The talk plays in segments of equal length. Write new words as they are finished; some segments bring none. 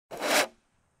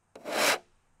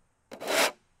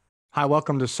Hi,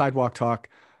 welcome to Sidewalk Talk.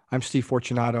 I'm Steve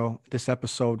Fortunato. This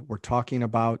episode, we're talking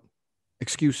about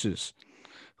excuses.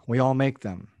 We all make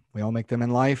them. We all make them in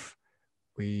life.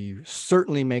 We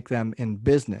certainly make them in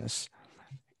business.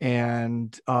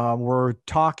 And we're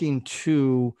talking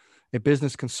to a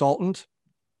business consultant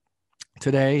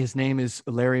today. His name is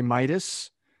Larry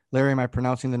Midas. Larry, am I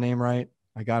pronouncing the name right?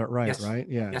 I got it right, Yes. right?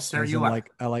 Yes, Yes. sir, As you in are.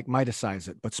 like I like Midasize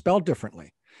it, but spelled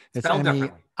differently. It's Spelled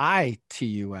differently.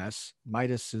 Mitus.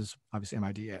 Midas is obviously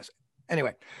Mids.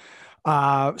 Anyway,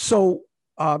 so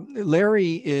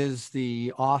Larry is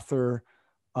the author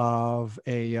of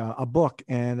a book,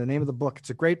 and the name of the book, it's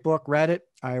a great book. Read it.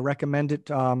 I recommend it.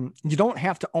 You don't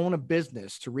have to own a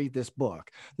business to read this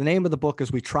book. The name of the book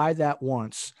is We Tried That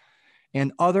Once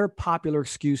and Other Popular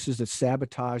Excuses That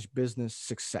Sabotage Business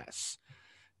Success.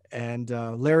 And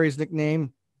Larry's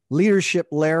nickname, Leadership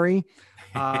Larry,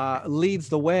 leads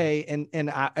the way.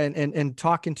 And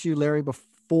talking to you, Larry,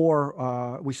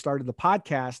 before we started the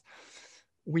podcast,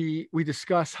 we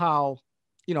discuss how,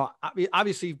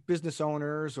 obviously business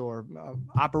owners or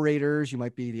operators, you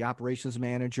might be the operations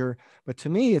manager, but to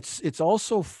me, it's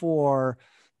also for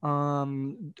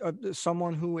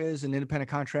someone who is an independent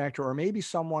contractor, or maybe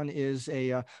someone is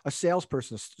a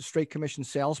salesperson, a straight commission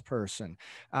salesperson,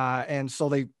 and so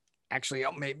they actually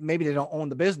maybe they don't own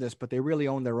the business, but they really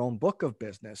own their own book of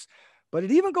business. But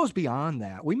it even goes beyond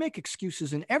that. We make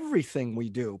excuses in everything we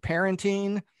do,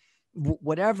 parenting,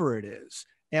 whatever it is.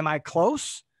 Am I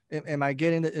close? Am I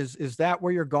getting it? Is that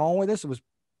where you're going with this? It was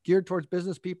geared towards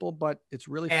business people, but it's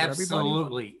really for everybody.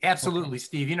 Absolutely. Okay. Absolutely,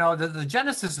 Steve. You know, the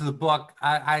genesis of the book,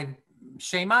 I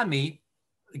shame on me,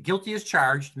 guilty as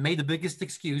charged, made the biggest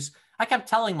excuse. I kept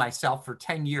telling myself for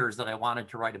 10 years that I wanted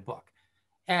to write a book.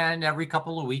 And every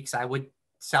couple of weeks, I would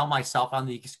sell myself on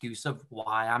the excuse of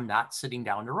why I'm not sitting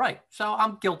down to write. So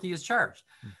I'm guilty as charged.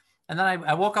 And then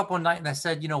I woke up one night and I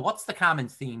said, what's the common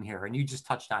theme here? And you just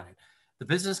touched on it. The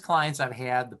business clients I've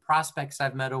had, the prospects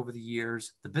I've met over the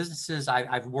years, the businesses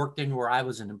I've worked in where I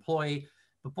was an employee,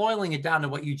 but boiling it down to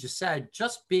what you just said,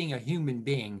 just being a human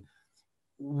being,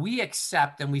 we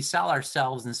accept and we sell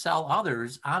ourselves and sell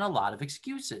others on a lot of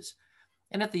excuses.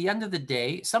 And at the end of the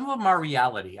day, some of them are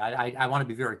reality. I want to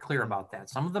be very clear about that.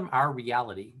 Some of them are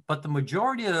reality, but the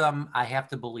majority of them, I have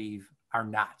to believe, are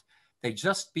not. They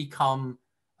just become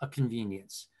a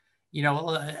convenience.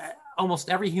 Almost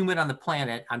every human on the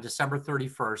planet on December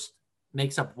 31st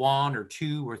makes up one or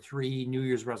two or three New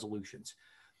Year's resolutions.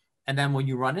 And then when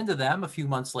you run into them a few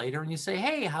months later and you say,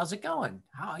 hey, how's it going?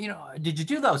 Did you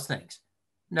do those things?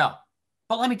 No.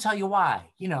 But let me tell you why.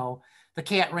 The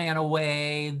cat ran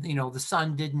away, the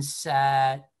sun didn't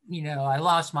set, I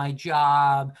lost my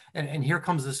job. And here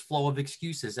comes this flow of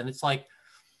excuses. And it's like,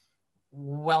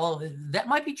 well, that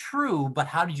might be true, but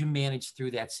how did you manage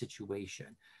through that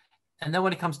situation? And then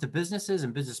when it comes to businesses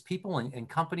and business people and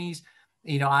companies,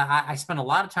 I spend a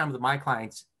lot of time with my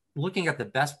clients looking at the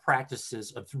best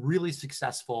practices of really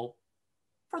successful,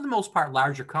 for the most part,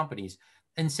 larger companies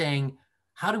and saying,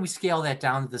 how do we scale that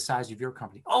down to the size of your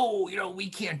company? Oh, we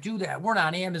can't do that. We're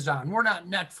not Amazon. We're not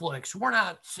Netflix. We're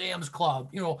not Sam's Club.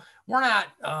 We're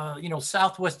not,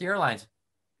 Southwest Airlines.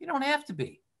 You don't have to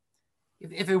be.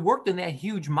 If it worked in that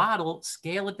huge model,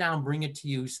 scale it down, bring it to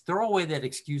use, throw away that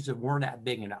excuse of we're not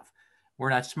big enough. We're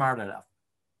not smart enough.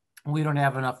 We don't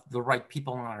have enough the right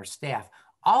people on our staff.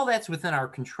 All that's within our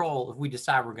control if we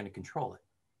decide we're going to control it.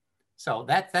 So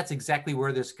that's exactly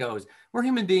where this goes. We're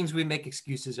human beings. We make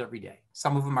excuses every day.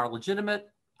 Some of them are legitimate.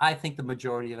 I think the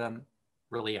majority of them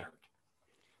really aren't.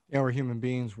 Yeah, we're human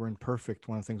beings. We're imperfect.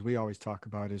 One of the things we always talk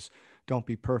about is don't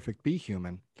be perfect, be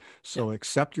human. Yeah. So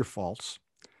accept your faults,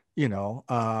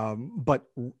 but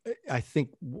I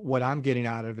think what I'm getting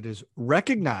out of it is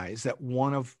recognize that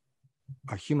one of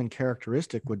a human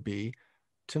characteristic would be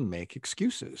to make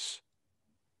excuses.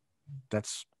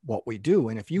 That's what we do.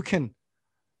 And if you can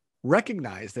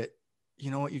recognize that,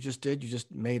 what you just did, you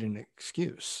just made an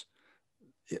excuse.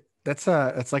 That's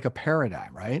like a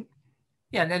paradigm, right?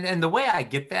 Yeah, and the way I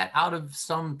get that out of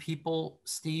some people,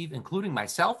 Steve, including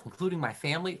myself, including my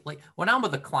family, like when I'm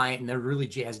with a client and they're really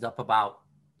jazzed up about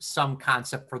some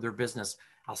concept for their business,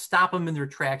 I'll stop them in their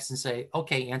tracks and say,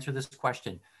 okay, answer this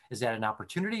question. Is that an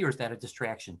opportunity or is that a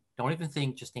distraction? Don't even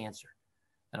think, just answer.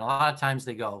 And a lot of times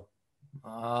they go,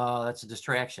 oh, that's a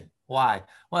distraction. Why?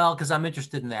 Well, because I'm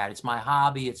interested in that. It's my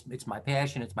hobby. It's my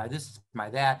passion. It's my this, it's my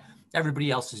that.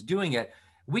 Everybody else is doing it.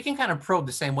 We can kind of probe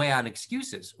the same way on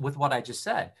excuses with what I just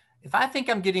said. If I think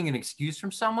I'm getting an excuse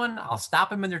from someone, I'll stop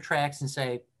them in their tracks and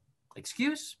say,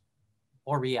 excuse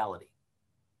or reality?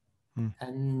 Hmm.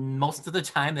 And most of the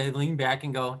time they lean back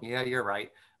and go, yeah, you're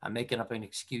right. I'm making up an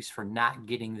excuse for not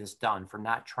getting this done, for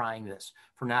not trying this,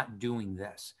 for not doing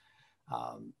this.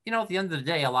 At the end of the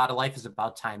day, a lot of life is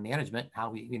about time management. How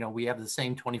we have the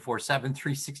same 24/7,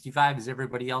 365 as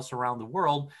everybody else around the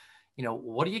world.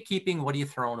 What are you keeping? What are you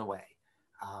throwing away?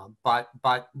 But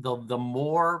the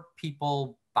more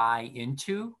people buy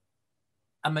into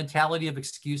a mentality of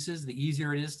excuses, the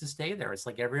easier it is to stay there. It's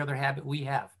like every other habit we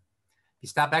have. If you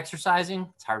stop exercising,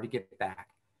 it's hard to get back.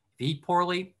 If you eat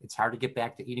poorly, it's hard to get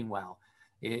back to eating well.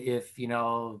 If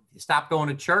you stop going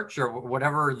to church or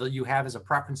whatever that you have as a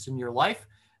preference in your life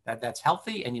that's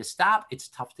healthy, and you stop, it's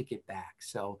tough to get back.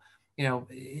 So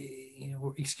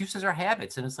excuses are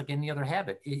habits, and it's like any other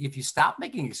habit. If you stop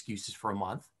making excuses for a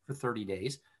month, for 30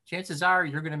 days, chances are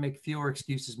you're going to make fewer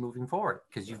excuses moving forward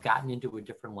because you've gotten into a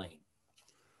different lane.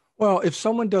 Well, if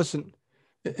someone doesn't,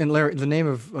 and Larry, the name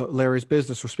of Larry's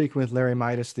business, we're speaking with Larry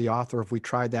Midas, the author of We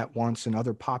Tried That Once and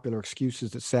Other Popular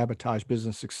Excuses That Sabotage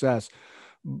Business Success.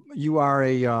 You are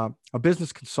a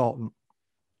business consultant.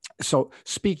 So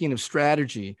speaking of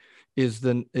strategy is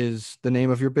the name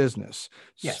of your business.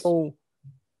 Yes. So,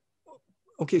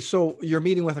 okay. So you're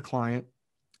meeting with a client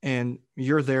and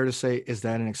you're there to say, is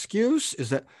that an excuse?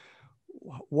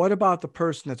 What about the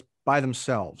person that's by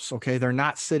themselves? Okay. They're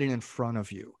not sitting in front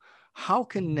of you. How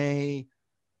can they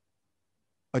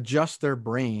adjust their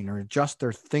brain or adjust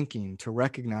their thinking to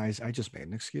recognize I just made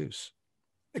an excuse?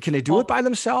 Can they do it by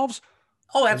themselves?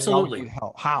 Oh, absolutely.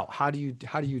 How do you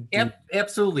do?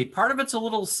 Absolutely. Part of it's a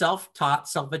little self-taught,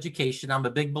 self-education. I'm a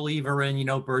big believer in,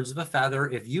 birds of a feather.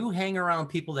 If you hang around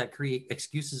people that create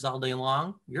excuses all day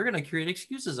long, you're going to create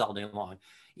excuses all day long.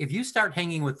 If you start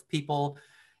hanging with people,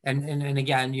 and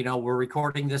again, we're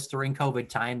recording this during COVID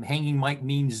time, hanging might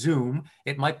mean Zoom.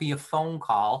 It might be a phone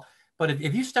call. But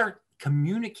if you start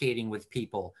communicating with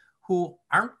people who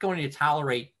aren't going to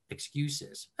tolerate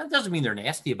excuses, that doesn't mean they're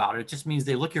nasty about it. It just means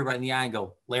they look you right in the eye and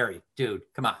go, Larry, dude,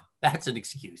 come on. That's an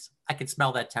excuse. I can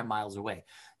smell that 10 miles away.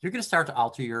 You're going to start to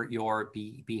alter your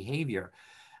behavior.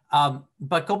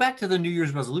 But go back to the New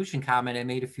Year's resolution comment I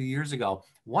made a few years ago.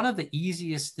 One of the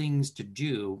easiest things to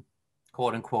do,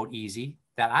 quote unquote, easy,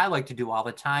 that I like to do all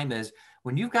the time is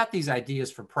when you've got these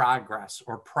ideas for progress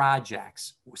or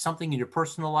projects, something in your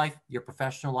personal life, your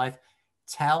professional life,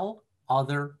 tell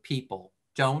other people.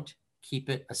 Don't keep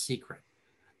it a secret,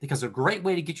 because a great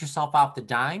way to get yourself off the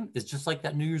dime is just like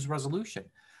that New Year's resolution.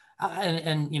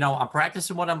 I'm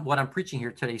practicing what I'm preaching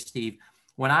here today, Steve.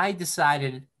 When I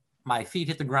decided, my feet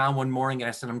hit the ground one morning and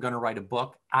I said, I'm going to write a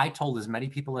book, I told as many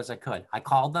people as I could. I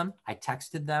called them, I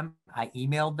texted them, I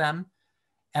emailed them,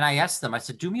 and I asked them, I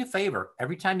said, do me a favor.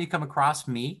 Every time you come across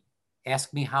me,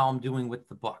 ask me how I'm doing with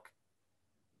the book.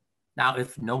 Now,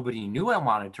 if nobody knew I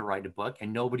wanted to write a book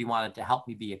and nobody wanted to help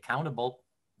me be accountable,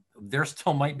 there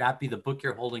still might not be the book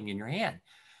you're holding in your hand.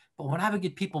 But when I would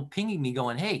get people pinging me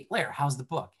going, hey, Blair, how's the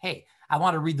book? Hey, I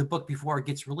want to read the book before it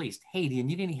gets released. Hey, do you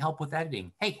need any help with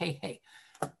editing? Hey.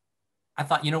 I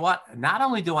thought, you know what? Not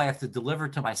only do I have to deliver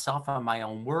to myself on my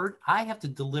own word, I have to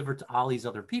deliver to all these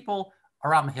other people,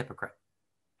 or I'm a hypocrite.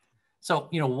 So,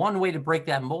 one way to break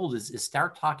that mold is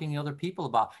start talking to other people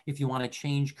about if you want to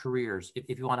change careers,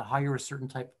 if you want to hire a certain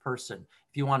type of person,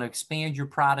 if you want to expand your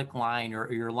product line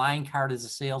or your line card as a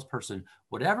salesperson,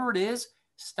 whatever it is,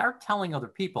 start telling other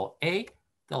people. A,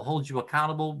 they'll hold you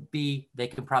accountable. B, they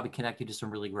can probably connect you to some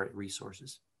really great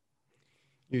resources.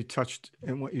 You touched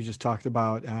in what you just talked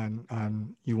about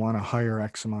on you want to hire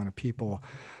X amount of people.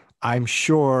 I'm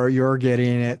sure you're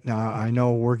getting it. I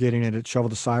know we're getting it at Shovel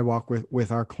the Sidewalk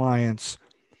with our clients.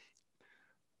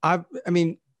 I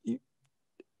mean,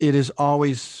 it is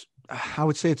always, I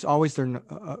would say it's always their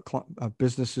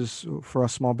businesses, for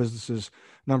us small businesses,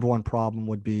 number one problem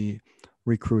would be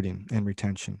recruiting and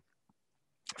retention,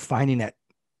 finding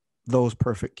those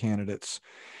perfect candidates.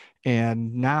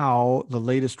 And now the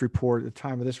latest report at the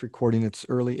time of this recording, it's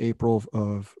early April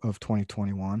of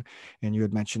 2021. And you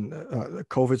had mentioned the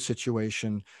COVID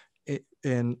situation.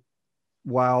 And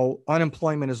while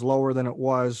unemployment is lower than it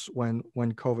was when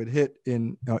COVID hit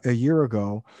in a year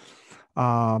ago,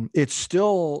 it's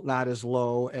still not as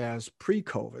low as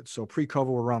pre-COVID. So pre-COVID,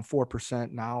 we're around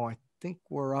 4%. Now I think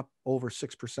we're up over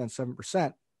 6%,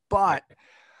 7%. But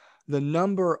the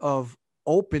number of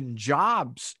open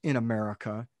jobs in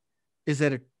America is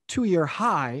at a 2-year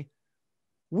high,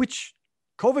 which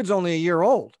COVID's only a year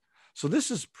old. So this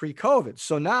is pre-COVID.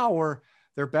 So now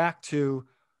they're back to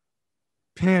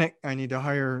panic. I need to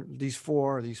hire these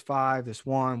 4, these 5, this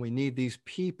 1. We need these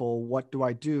people. What do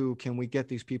I do? Can we get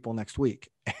these people next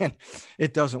week? And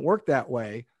it doesn't work that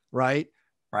way, right?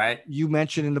 Right. You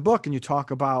mentioned in the book, and you talk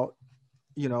about,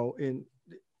 in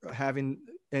having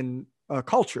a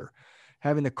culture.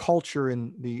 having the culture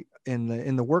in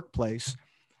the workplace,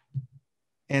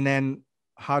 and then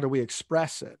how do we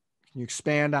express it? Can you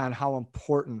expand on how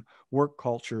important work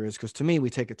culture is? Because to me, we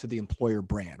take it to the employer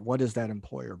brand. What is that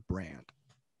employer brand?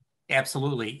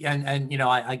 Absolutely. And you know,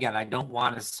 I don't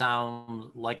want to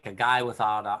sound like a guy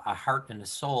without a heart and a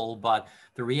soul, but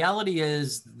the reality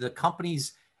is the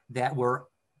companies that were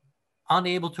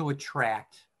unable to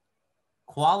attract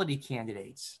quality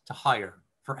candidates to hire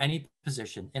for any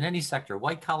position in any sector,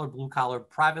 white collar, blue collar,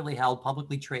 privately held,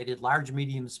 publicly traded, large,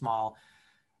 medium, small,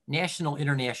 national,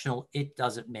 international, it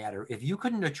doesn't matter. If you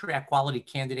couldn't attract quality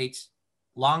candidates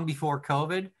long before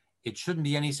COVID, it shouldn't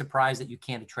be any surprise that you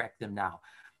can't attract them now,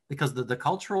 because the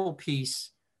cultural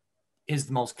piece is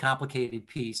the most complicated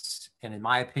piece. And in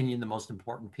my opinion, the most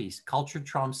important piece. Culture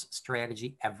trumps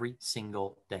strategy every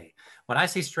single day. When I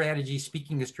say strategy,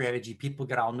 speaking of strategy, people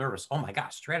get all nervous. Oh my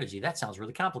gosh, strategy, that sounds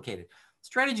really complicated.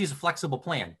 Strategy is a flexible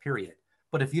plan, period.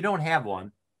 But if you don't have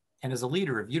one, and as a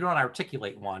leader, if you don't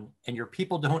articulate one and your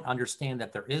people don't understand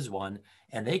that there is one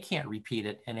and they can't repeat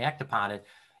it and act upon it,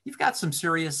 you've got some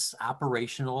serious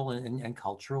operational and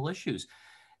cultural issues.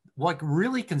 What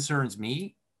really concerns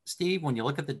me, Steve, when you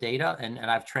look at the data, and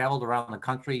I've traveled around the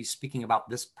country speaking about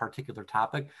this particular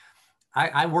topic,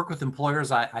 I work with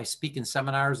employers. I speak in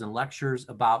seminars and lectures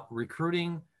about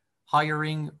recruiting,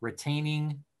 hiring,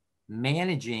 retaining,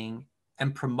 managing,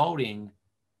 and promoting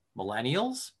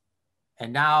millennials.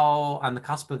 And now on the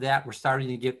cusp of that, we're starting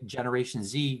to get Generation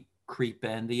Z creep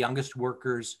in, the youngest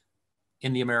workers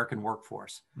in the American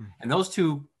workforce. And those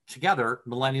two together,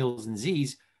 millennials and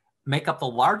Zs, make up the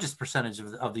largest percentage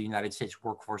of the United States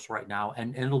workforce right now.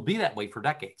 And it'll be that way for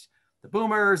decades. The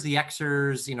boomers, the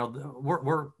Xers, you know,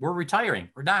 we're retiring,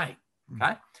 we're dying,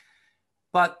 okay?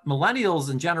 But millennials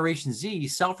and Generation Z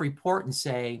self-report and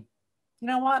say, you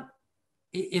know what?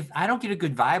 If I don't get a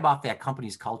good vibe off that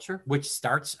company's culture, which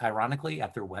starts ironically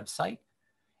at their website,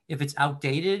 if it's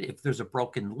outdated, if there's a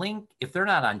broken link, if they're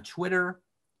not on Twitter,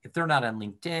 if they're not on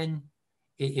LinkedIn,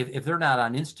 if they're not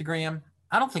on Instagram,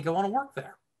 I don't think I want to work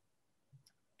there.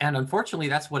 And unfortunately,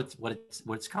 that's what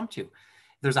it's come to.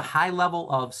 There's a high level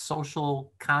of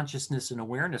social consciousness and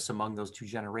awareness among those two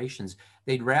generations.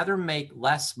 They'd rather make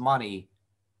less money,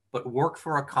 but work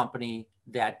for a company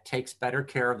that takes better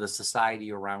care of the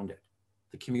society around it,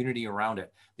 the community around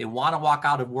it. They want to walk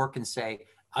out of work and say,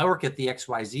 I work at the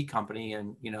XYZ company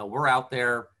and, you know, we're out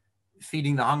there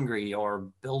feeding the hungry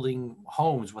or building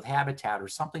homes with Habitat or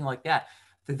something like that.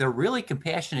 They're really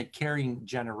compassionate, caring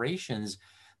generations.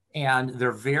 And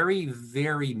they're very,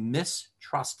 very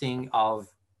mistrusting of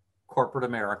corporate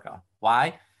America.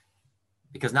 Why?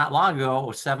 Because not long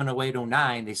ago, 07, 08,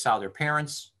 09, they saw their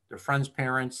parents, their friends'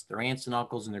 parents, their aunts and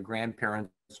uncles, and their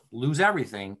grandparents lose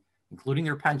everything, including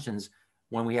their pensions,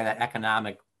 when we had that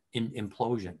economic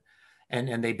implosion.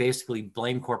 And they basically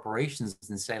blame corporations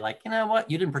and say, like, you know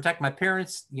what, you didn't protect my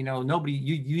parents, you know, nobody,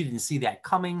 you didn't see that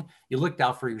coming, you looked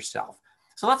out for yourself.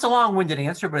 So that's a long-winded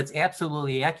answer, but it's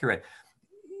absolutely accurate.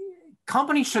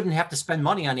 Companies shouldn't have to spend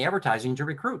money on advertising to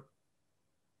recruit.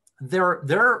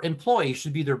 Their employees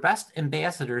should be their best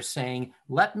ambassadors saying,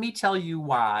 let me tell you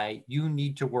why you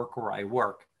need to work where I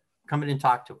work. Come in and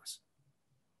talk to us.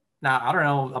 Now, I don't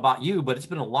know about you, but it's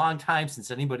been a long time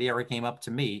since anybody ever came up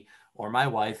to me or my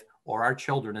wife or our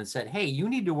children and said, hey, you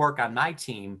need to work on my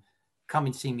team. Come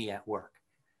and see me at work.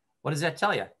 What does that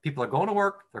tell you? People are going to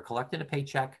work. They're collecting a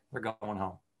paycheck. They're going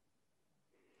home.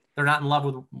 They're not in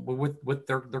love with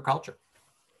their culture.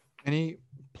 Any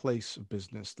place of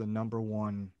business, the number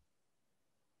one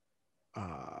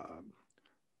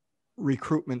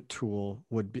recruitment tool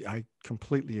would be, I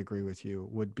completely agree with you,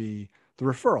 would be the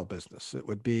referral business. It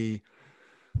would be,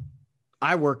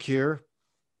 I work here.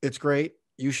 It's great.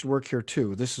 You should work here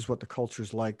too. This is what the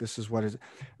culture's like. This is what is,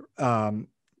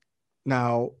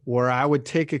 now, where I would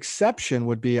take exception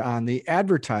would be on the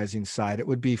advertising side. It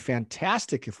would be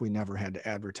fantastic if we never had to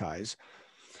advertise.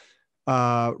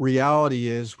 Reality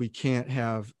is we can't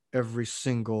have every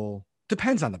single,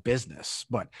 depends on the business,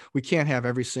 but we can't have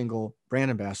every single brand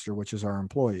ambassador, which is our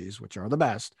employees, which are the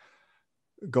best,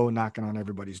 go knocking on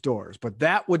everybody's doors. But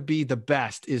that would be the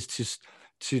best, is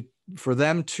for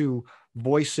them to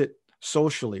voice it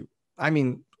socially. I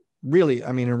mean, really,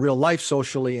 I mean, in real life,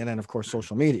 socially, and then of course,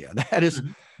 social media.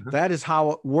 That is how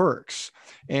it works.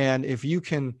 And if you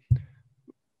can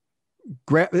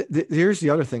here's the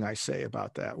other thing I say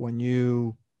about that. When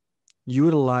you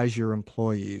utilize your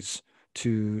employees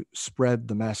to spread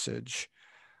the message,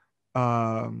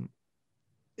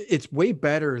 it's way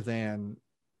better than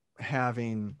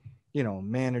having, you know,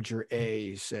 manager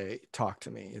A say, talk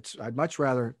to me. I'd much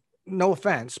rather no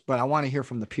offense, but I want to hear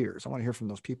from the peers. I want to hear from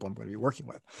those people I'm going to be working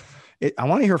with. I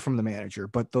want to hear from the manager,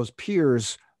 but those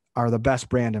peers are the best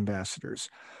brand ambassadors.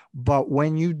 But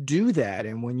when you do that,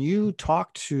 and when you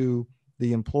talk to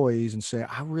the employees and say,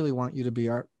 I really want you to be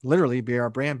literally be our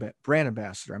brand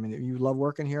ambassador. I mean, you love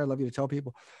working here. I love you to tell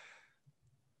people.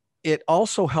 It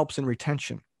also helps in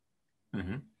retention,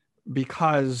 mm-hmm.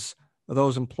 because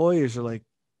those employees are like,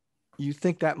 you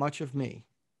think that much of me,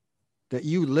 that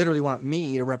you literally want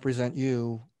me to represent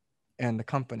you and the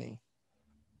company.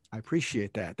 I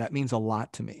appreciate that. That means a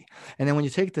lot to me. And then when you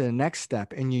take it to the next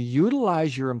step and you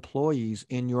utilize your employees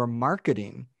in your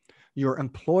marketing, your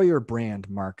employer brand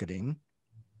marketing,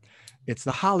 it's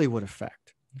the Hollywood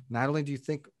effect. Not only do you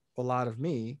think a lot of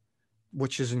me,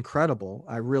 which is incredible,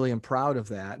 I really am proud of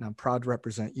that, and I'm proud to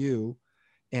represent you,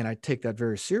 and I take that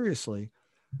very seriously,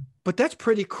 but that's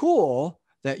pretty cool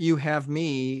that you have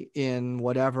me in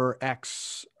whatever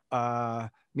X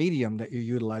medium that you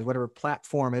utilize, whatever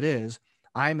platform it is.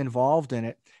 I'm involved in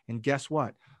it. And guess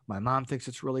what? My mom thinks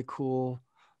it's really cool.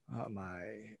 My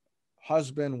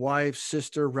husband, wife,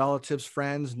 sister, relatives,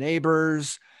 friends,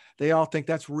 neighbors, they all think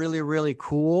that's really, really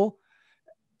cool.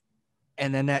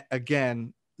 And then that,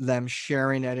 again, them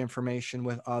sharing that information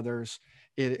with others,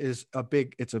 it's a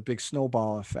big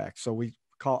snowball effect. So we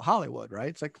call it Hollywood, right?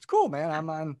 It's like, it's cool, man. I'm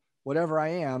on whatever I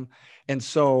am. And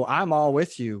so I'm all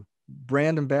with you.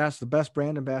 Brand ambassador, the best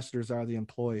brand ambassadors are the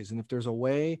employees. And if there's a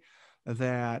way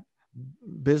that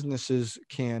businesses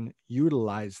can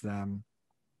utilize them,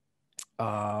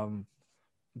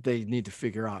 they need to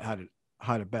figure out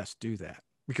how to best do that.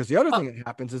 Because the other thing that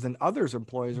happens is then others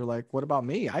employees are like, what about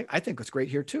me? I think it's great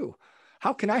here too.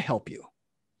 How can I help you?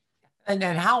 And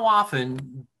then how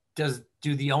often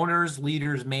do the owners,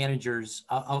 leaders, managers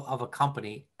of a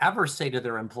company ever say to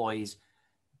their employees,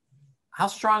 how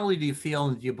strongly do you feel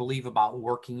and do you believe about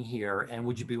working here? And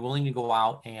would you be willing to go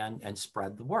out and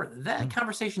spread the word? That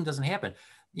conversation doesn't happen.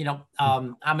 You know,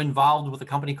 I'm involved with a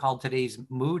company called Today's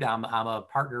Mood. I'm a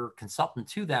partner consultant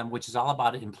to them, which is all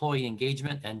about employee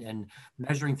engagement and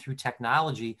measuring through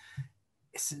technology.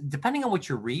 Depending on what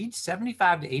you read,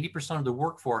 75 to 80% of the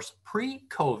workforce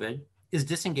pre-COVID is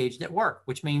disengaged at work,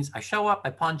 which means I show up,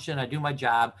 I punch in, I do my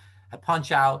job, I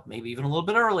punch out, maybe even a little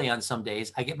bit early on some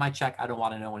days. I get my check. I don't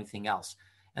want to know anything else.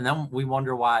 And then we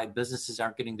wonder why businesses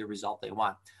aren't getting the result they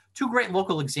want. Two great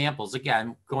local examples.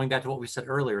 Again, going back to what we said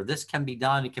earlier, this can be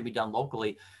done. It can be done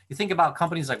locally. You think about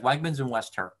companies like Wegmans and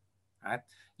West Herr. Right?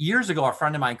 Years ago, a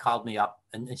friend of mine called me up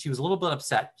and she was a little bit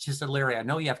upset. She said, Larry, I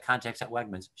know you have contacts at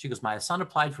Wegmans. She goes, my son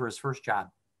applied for his first job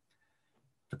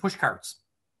to push carts.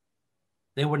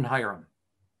 They wouldn't hire him.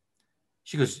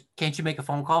 She goes, can't you make a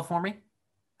phone call for me?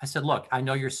 I said, look, I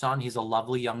know your son. He's a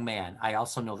lovely young man. I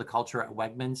also know the culture at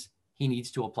Wegmans. He needs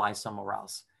to apply somewhere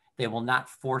else. They will not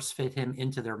force fit him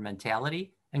into their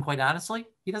mentality. And quite honestly,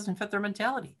 he doesn't fit their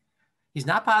mentality. He's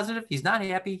not positive. He's not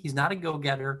happy. He's not a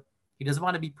go-getter. He doesn't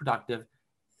want to be productive.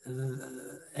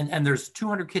 And there's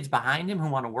 200 kids behind him who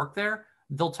want to work there.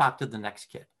 They'll talk to the next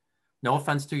kid. No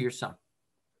offense to your son.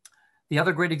 The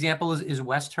other great example is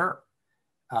West Herr.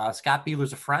 Scott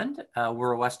Beeler's a friend.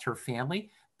 We're a West Herr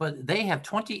family. But they have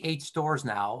 28 stores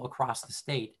now across the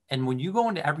state. And when you go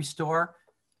into every store,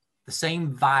 the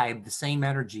same vibe, the same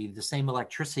energy, the same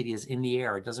electricity is in the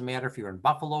air. It doesn't matter if you're in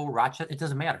Buffalo, Rochester, it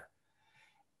doesn't matter.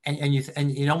 And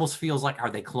it almost feels like, are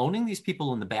they cloning these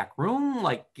people in the back room?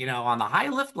 Like, you know, on the high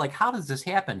lift? Like, how does this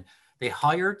happen? They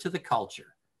hire to the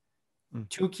culture.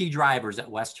 Two key drivers at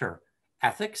West Herr,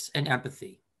 ethics and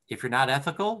empathy. If you're not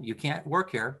ethical, you can't work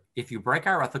here. If you break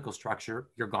our ethical structure,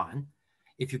 you're gone.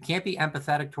 If you can't be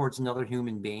empathetic towards another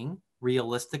human being,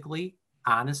 realistically,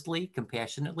 honestly,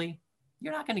 compassionately,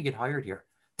 you're not going to get hired here.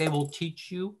 They will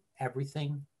teach you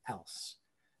everything else.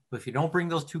 But if you don't bring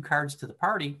those two cards to the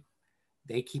party,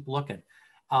 they keep looking.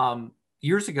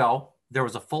 Years ago, there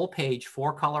was a full page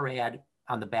 4-color ad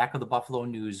on the back of the Buffalo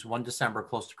News one December,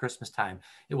 close to Christmas time.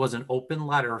 It was an open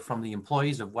letter from the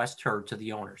employees of West Herr to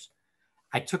the owners.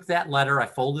 I took that letter, I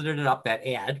folded it up, that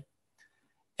ad,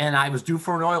 and I was due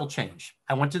for an oil change.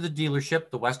 I went to the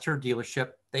dealership, the West Herr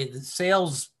dealership. The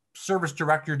sales service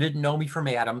director didn't know me from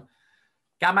Adam.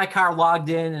 Got my car logged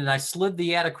in and I slid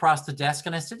the ad across the desk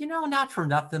and I said, you know, not for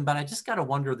nothing, but I just got to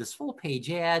wonder, this full page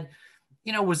ad,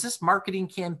 you know, was this marketing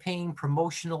campaign,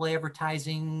 promotional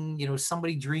advertising, you know,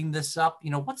 somebody dreamed this up?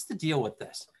 You know, what's the deal with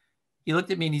this? He looked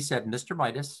at me and he said, Mr.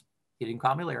 Midas, he didn't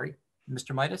call me Larry,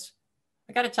 Mr. Midas,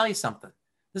 I got to tell you something.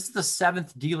 This is the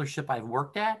 7th dealership I've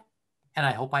worked at, and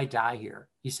I hope I die here.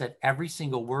 He said, every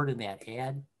single word in that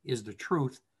ad is the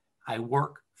truth. I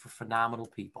work for phenomenal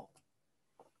people.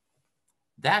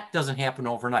 That doesn't happen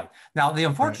overnight. Now, the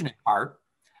unfortunate part,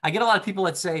 I get a lot of people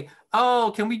that say,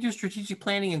 oh, can we do strategic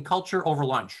planning and culture over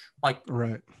lunch? Like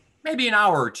Right. maybe an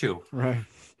hour or two. Right.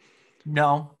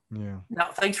 No. Yeah. No,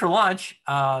 thanks for lunch.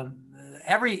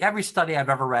 Every study I've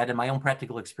ever read and my own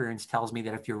practical experience tells me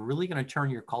that if you're really going to turn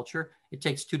your culture, it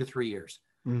takes 2 to 3 years.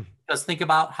 Because think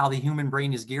about how the human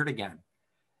brain is geared again.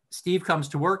 Steve comes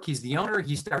to work. He's the owner.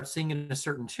 He starts singing a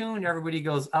certain tune. Everybody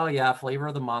goes, oh yeah, flavor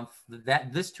of the month.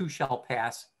 This too shall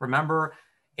pass. Remember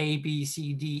A, B,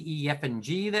 C, D, E, F, and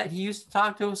G that he used to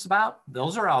talk to us about?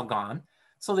 Those are all gone.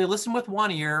 So they listen with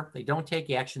one ear. They don't take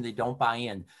action. They don't buy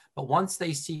in. But once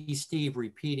they see Steve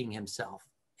repeating himself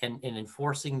and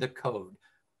enforcing the code,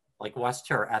 like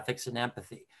Wester, ethics and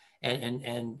empathy,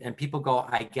 and people go,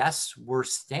 I guess we're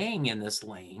staying in this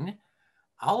lane.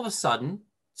 All of a sudden,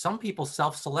 some people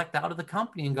self-select out of the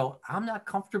company and go, I'm not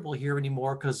comfortable here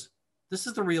anymore because this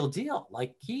is the real deal.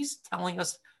 Like he's telling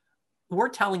us, we're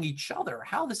telling each other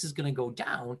how this is going to go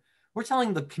down. We're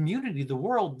telling the community, the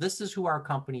world, this is who our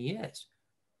company is.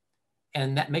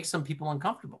 And that makes some people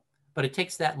uncomfortable, but it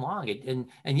takes that long.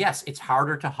 And yes, it's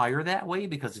harder to hire that way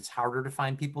because it's harder to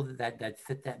find people that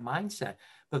fit that mindset.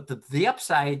 But the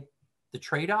upside, the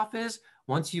trade-off is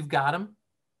once you've got them,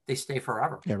 they stay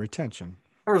forever. Yeah, retention.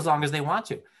 Or as long as they want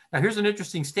to. Now, here's an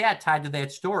interesting stat tied to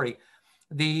that story.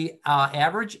 The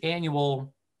average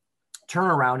annual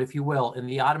turnaround, if you will, in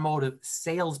the automotive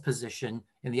sales position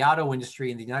in the auto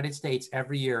industry in the United States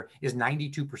every year is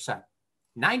 92%.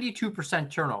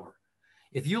 92% turnover.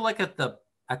 If you look at the,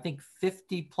 I think,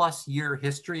 50 plus year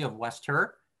history of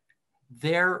Wester,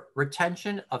 their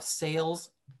retention of sales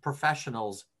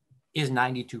professionals is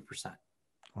 92%.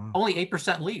 Wow. Only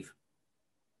 8% leave.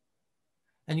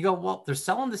 And you go, well, they're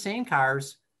selling the same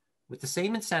cars with the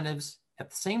same incentives at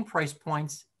the same price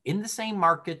points in the same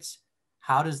markets.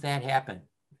 How does that happen?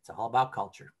 It's all about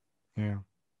culture. Yeah.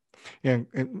 And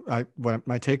what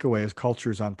my takeaway is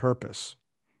culture is on purpose.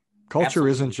 Culture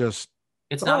Absolutely. Isn't just,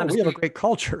 it's not we have a great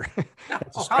culture. No.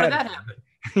 Oh, how did that happen?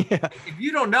 Yeah. If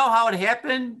you don't know how it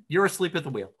happened, you're asleep at the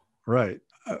wheel. Right.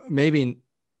 Maybe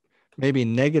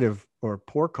negative or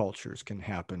poor cultures can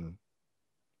happen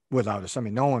without us. I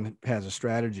mean, no one has a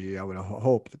strategy, I would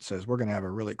hope, that says we're going to have a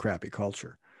really crappy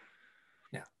culture.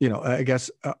 Yeah. You know, I guess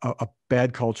a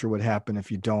bad culture would happen if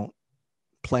you don't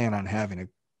plan on having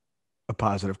a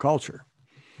positive culture.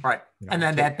 Right. You know, and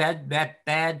then that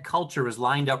bad culture is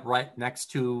lined up right next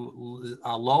to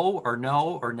low or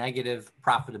no or negative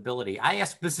profitability. I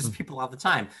ask business people all the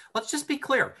time, let's just be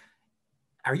clear.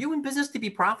 Are you in business to be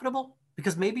profitable?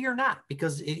 Because maybe you're not.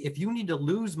 Because if you need to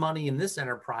lose money in this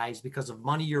enterprise because of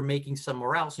money you're making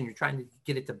somewhere else and you're trying to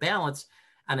get it to balance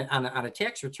on a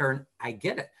tax return, I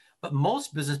get it. But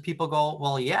most business people go,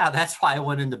 well, yeah, that's why I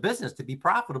went into business, to be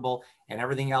profitable, and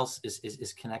everything else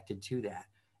is connected to that.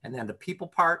 And then the people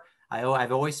part,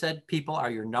 I've always said people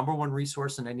are your number one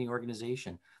resource in any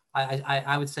organization.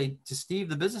 I would say to Steve,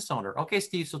 the business owner, okay,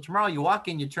 Steve, so tomorrow you walk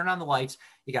in, you turn on the lights,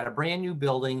 you got a brand new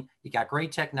building, you got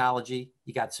great technology,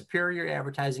 you got superior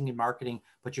advertising and marketing,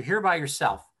 but you're here by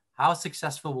yourself. How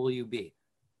successful will you be?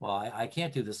 Well, I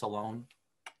can't do this alone.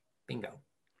 Bingo.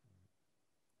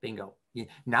 Bingo.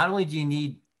 Not only do you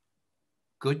need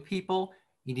good people,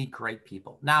 you need great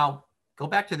people. Now, go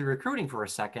back to the recruiting for a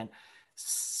second.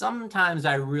 Sometimes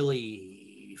I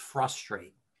really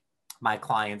frustrate my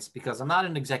clients because I'm not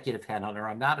an executive headhunter.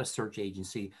 I'm not a search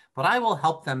agency, but I will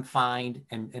help them find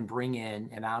and bring in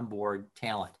and onboard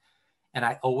talent. And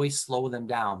I always slow them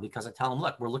down because I tell them,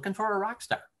 look, we're looking for a rock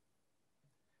star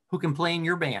who can play in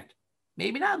your band.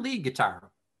 Maybe not lead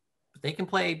guitar, but they can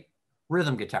play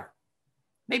rhythm guitar.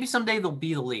 Maybe someday they'll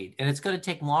be the lead, and it's going to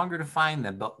take longer to find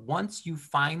them. But once you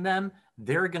find them,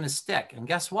 they're going to stick. And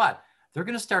guess what? They're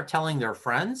going to start telling their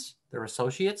friends, their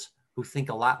associates, who think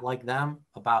a lot like them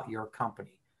about your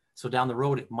company. So down the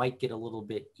road, it might get a little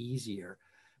bit easier.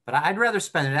 But I'd rather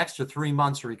spend an extra 3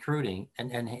 months recruiting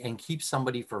and keep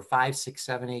somebody for 5, 6,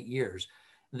 7, 8 years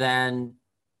than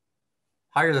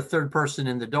hire the third person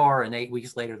in the door and 8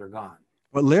 weeks later they're gone.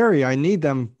 But Larry, I need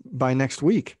them by next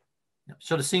week.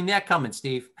 Should have seen that coming,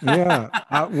 Steve. Yeah.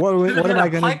 What am I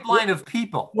going to? Pipeline of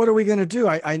people. What are we going to do?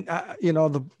 I you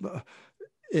know,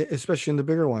 especially in the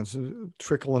bigger ones,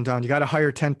 trickling down. You got to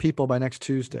hire 10 people by next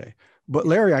Tuesday. But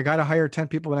Larry, I got to hire 10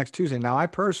 people by next Tuesday. Now, I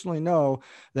personally know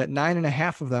that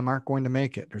 9.5 of them aren't going to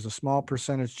make it. There's a small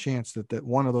percentage chance that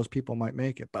one of those people might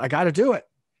make it, but I got to do it.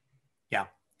 Yeah.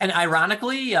 And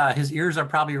ironically, his ears are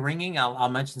probably ringing. I'll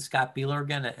mention Scott Beeler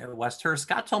again at Westhurst.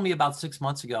 Scott told me about 6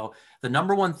 months ago, the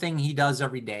number one thing he does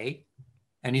every day,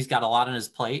 and he's got a lot on his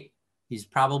plate. They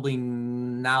probably have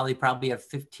 1,500,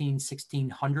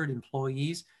 1,600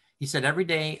 employees. He said, every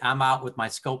day I'm out with my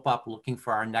scope up looking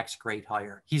for our next great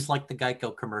hire. He's like the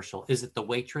Geico commercial. Is it the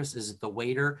waitress? Is it the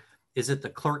waiter? Is it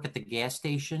the clerk at the gas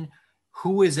station?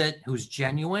 Who is it who's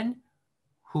genuine,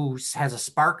 who has a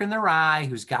spark in their eye,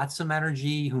 who's got some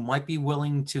energy, who might be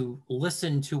willing to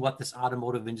listen to what this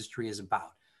automotive industry is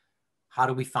about? How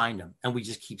do we find them? And we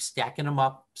just keep stacking them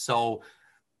up. So,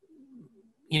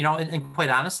 you know, and quite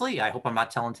honestly, I hope I'm not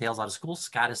telling tales out of school.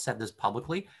 Scott has said this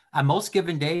publicly. On most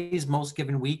given days, most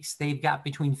given weeks, they've got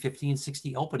between 50 and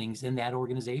 60 openings in that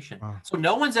organization. Wow. So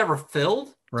no one's ever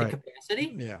filled Right. to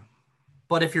capacity. Yeah.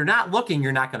 But if you're not looking,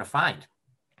 you're not going to find.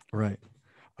 Right.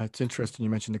 It's interesting. You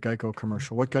mentioned the Geico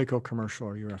commercial. What Geico commercial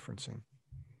are you referencing?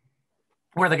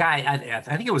 Where the guy,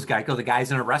 I think it was Geico, the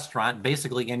guy's in a restaurant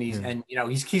basically, and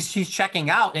he's checking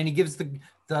out, and he gives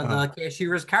the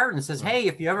cashier his card and says, hey,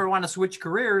 if you ever want to switch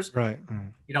careers, right.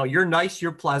 You know, you're nice,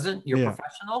 you're pleasant, you're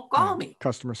professional, call me.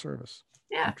 Customer service.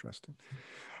 Yeah. Interesting.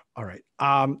 All right.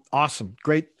 Awesome.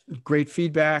 Great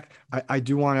feedback. I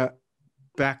do want to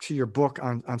back to your book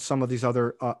on some of these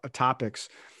other topics.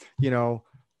 You know,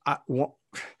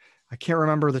 I can't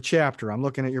remember the chapter. I'm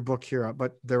looking at your book here,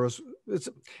 but it's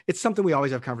something we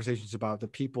always have conversations about,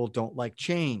 that people don't like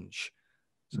change.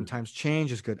 Sometimes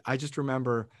change is good. I just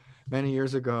remember many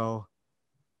years ago,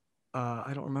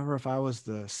 I don't remember if I was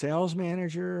the sales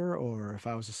manager or if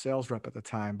I was a sales rep at the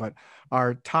time, but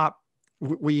our top,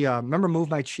 we remember Move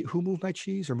My Cheese, Who Moved My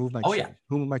Cheese or Move My Cheese? Yeah.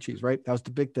 Who Moved My Cheese, right? That was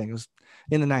the big thing. It was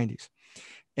in the 90s.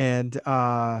 And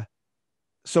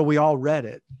so we all read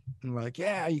it and we're like,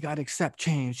 yeah, you got to accept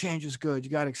change. Change is good.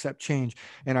 You got to accept change.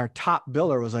 And our top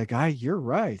biller was like, you're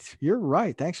right. You're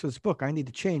right. Thanks for this book. I need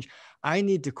to change. I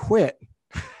need to quit.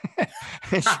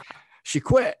 And she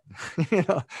quit. You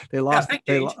know, they lost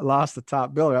the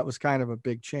top biller. That was kind of a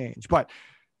big change. But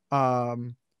I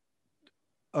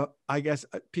guess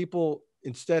people,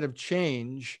 instead of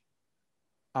change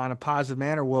on a positive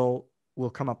manner, will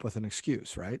come up with an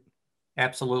excuse, right?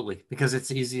 Absolutely, because it's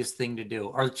the easiest thing to do.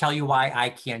 Or tell you why I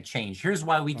can't change. Here's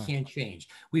why we can't change.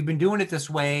 We've been doing it this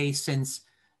way since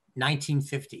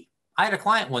 1950. I had a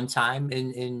client one time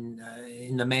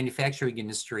in the manufacturing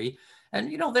industry,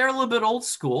 and you know, they're a little bit old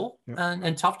school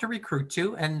and tough to recruit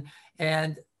to.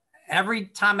 And every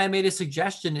time I made a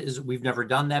suggestion is, we've never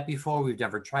done that before. We've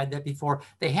never tried that before.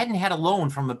 They hadn't had a loan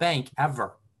from a bank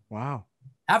ever. Wow.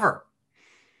 Ever.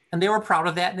 And they were proud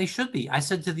of that, and they should be. I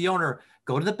said to the owner,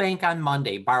 go to the bank on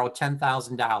Monday, borrow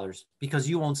 $10,000 because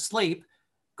you won't sleep.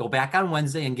 Go back on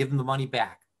Wednesday and give them the money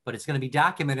back. But it's going to be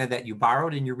documented that you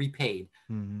borrowed and you repaid.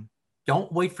 Mm-hmm.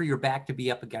 Don't wait for your back to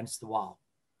be up against the wall.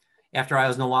 After I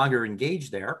was no longer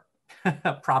engaged there,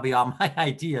 probably all my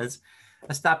ideas,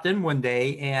 I stopped in one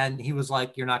day and he was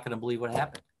like, you're not going to believe what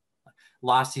happened.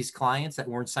 Lost these clients that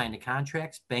weren't signed to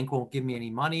contracts. Bank won't give me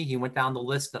any money. He went down the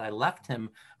list that I left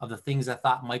him of the things I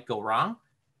thought might go wrong.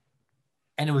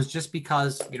 And it was just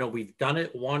because, you know, we've done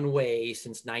it one way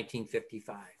since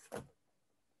 1955.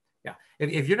 Yeah.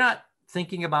 If you're not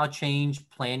thinking about change,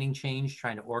 planning change,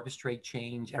 trying to orchestrate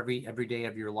change every day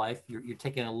of your life, you're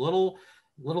taking a little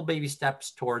baby steps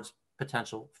towards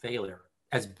potential failure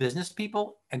as business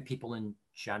people and people in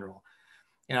general.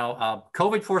 You know,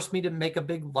 COVID forced me to make a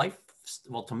big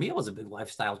to me, it was a big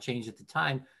lifestyle change at the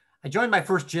time. I joined my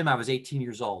first gym. I was 18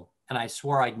 years old, and I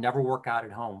swore I'd never work out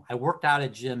at home. I worked out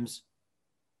at gyms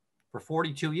for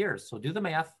 42 years. So do the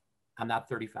math. I'm not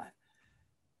 35.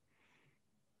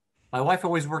 My wife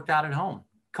always worked out at home.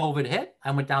 COVID hit.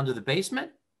 I went down to the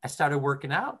basement. I started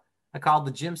working out. I called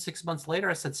the gym 6 months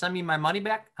later. I said, send me my money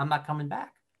back. I'm not coming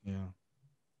back. Yeah.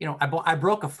 You know, I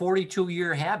broke a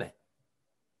 42-year habit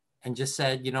and just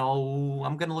said, you know,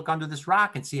 I'm going to look under this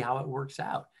rock and see how it works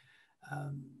out.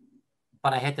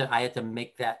 But I had to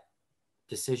make that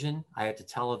decision. I had to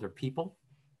tell other people,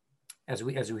 as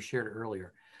we shared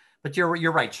earlier. But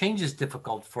you're right. Change is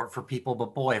difficult for people.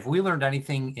 But boy, if we learned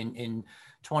anything in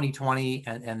 2020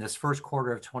 and this first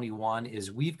quarter of 21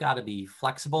 is we've got to be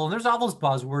flexible. And there's all those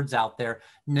buzzwords out there: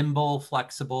 nimble,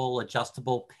 flexible,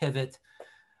 adjustable, pivot.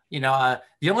 You know,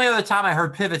 the only other time I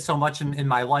heard pivot so much in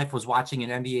my life was watching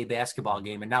an NBA basketball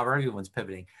game, and now everyone's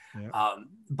pivoting. Yeah.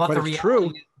 But the reality,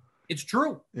 true. It's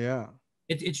true. Yeah,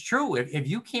 it's true. If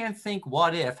you can't think,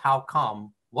 what if? How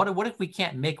come? What if we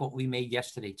can't make what we made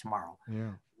yesterday tomorrow?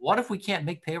 Yeah. What if we can't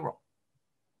make payroll?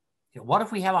 You know, what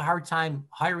if we have a hard time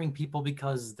hiring people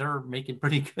because they're making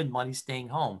pretty good money staying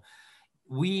home?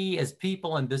 We as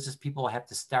people and business people have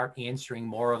to start answering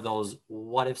more of those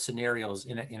what if scenarios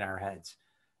in our heads.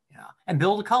 Yeah. And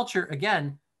build a culture.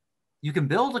 Again, you can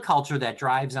build a culture that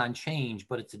drives on change,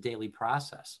 but it's a daily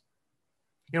process.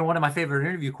 You know, one of my favorite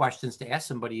interview questions to ask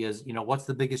somebody is, you know, what's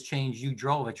the biggest change you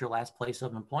drove at your last place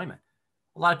of employment?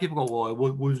 A lot of people go,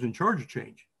 well, I was in charge of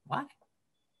change. What?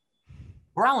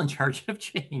 We're all in charge of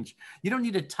change. You don't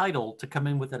need a title to come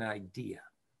in with an idea.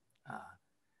 Uh,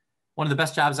 One of the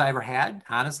best jobs I ever had,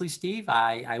 honestly, Steve,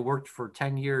 I worked for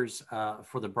 10 years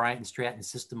for the Bryant and Stratton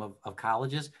system of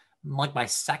colleges. Like my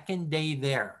second day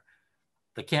there,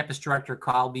 the campus director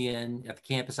called me in at the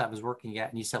campus I was working at,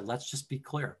 and he said, let's just be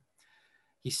clear.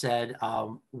 He said,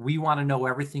 we want to know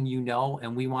everything you know,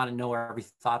 and we want to know every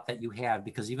thought that you have,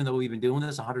 because even though we've been doing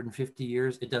this 150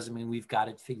 years, it doesn't mean we've got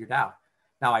it figured out.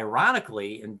 Now,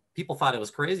 ironically, and people thought it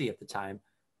was crazy at the time,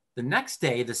 the next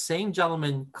day, the same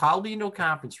gentleman called me into a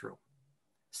conference room,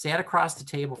 sat across the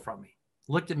table from me,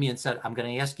 looked at me and said, I'm going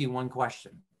to ask you one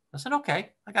question. I said,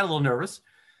 okay. I got a little nervous.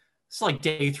 It's like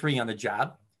day 3 on the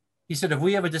job. He said, if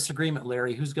we have a disagreement,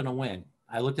 Larry, who's going to win?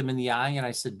 I looked him in the eye and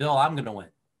I said, Bill, I'm going to win.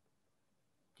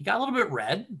 He got a little bit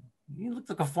red. He looked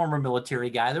like a former military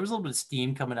guy. There was a little bit of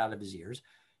steam coming out of his ears.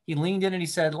 He leaned in and he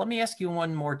said, let me ask you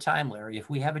one more time, Larry. If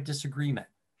we have a disagreement,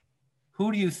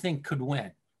 who do you think could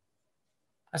win?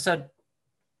 I said,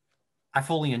 I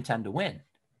fully intend to win.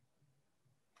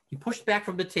 He pushed back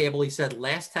from the table. He said,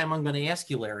 last time I'm going to ask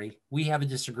you, Larry, we have a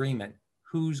disagreement.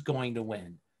 Who's going to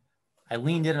win? I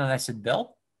leaned in and I said,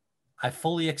 Bill, I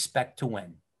fully expect to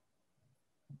win.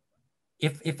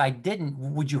 If I didn't,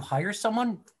 would you hire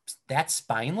someone that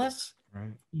spineless?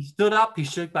 Right. He stood up, he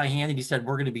shook my hand, and he said,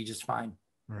 we're going to be just fine.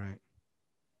 Right.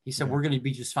 He said, we're going to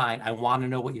be just fine. I want to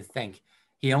know what you think.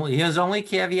 His only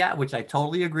caveat, which I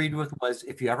totally agreed with, was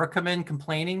if you ever come in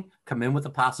complaining, come in with a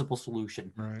possible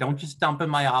solution. Right. Don't just dump in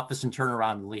my office and turn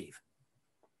around and leave.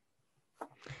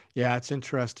 Yeah, it's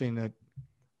interesting that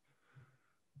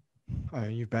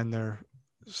you've been there.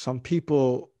 Some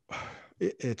people,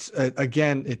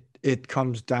 it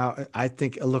comes down. I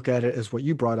think I look at it as what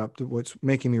you brought up. What's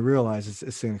making me realize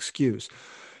it's an excuse.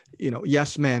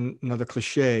 Yes, men, another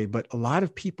cliche, but a lot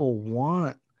of people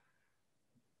want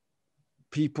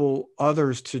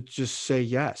others to just say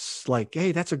yes, like,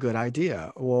 hey, that's a good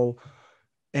idea. Well,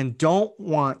 and don't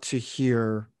want to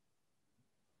hear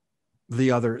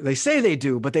the other. They say they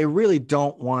do, but they really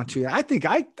don't want to. I think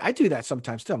I do that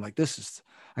sometimes too. I'm like,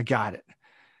 I got it.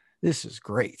 This is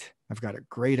great. I've got a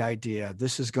great idea.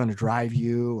 This is going to drive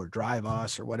you or drive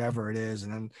us or whatever it is.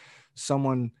 And then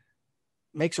someone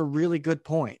makes a really good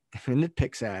point and it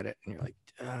picks at it. And you're like,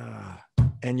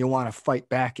 and you want to fight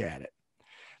back at it.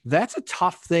 That's a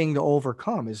tough thing to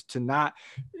overcome, is to not,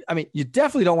 you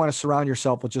definitely don't want to surround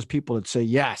yourself with just people that say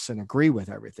yes and agree with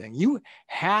everything. You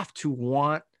have to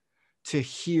want to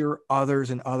hear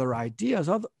others and other ideas.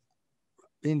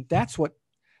 That's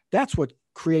what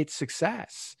creates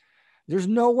success. There's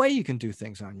no way you can do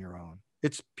things on your own.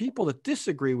 It's people that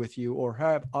disagree with you or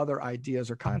have other ideas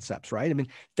or concepts, right? To me,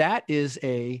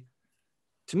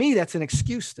 that's an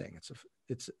excuse thing.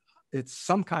 It's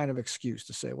some kind of excuse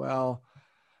to say, well,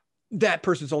 that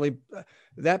person's only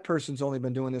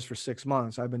been doing this for 6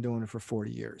 months. I've been doing it for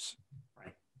 40 years.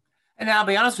 Right. And I'll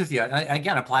be honest with you,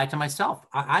 again, apply it to myself.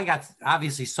 I got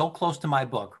obviously so close to my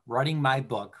book, writing my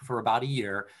book for about a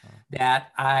year,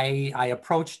 that I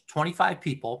approached 25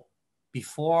 people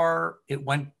before it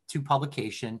went to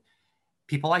publication,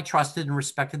 people I trusted and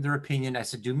respected their opinion. I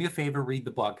said, do me a favor, read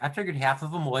the book. I figured half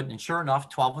of them would. And sure enough,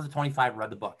 12 of the 25 read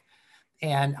the book.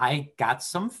 And I got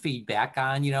some feedback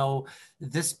on,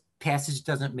 this passage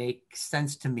doesn't make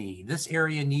sense to me. This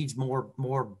area needs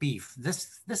more beef.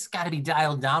 This got to be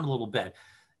dialed down a little bit.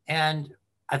 And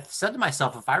I've said to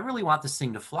myself, if I really want this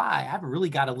thing to fly, I've really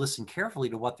got to listen carefully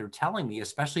to what they're telling me,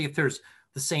 especially if there's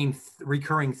the same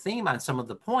recurring theme on some of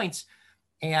the points.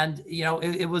 And,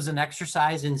 it was an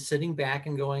exercise in sitting back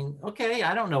and going, okay,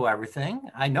 I don't know everything.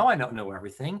 I know I don't know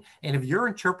everything. And if you're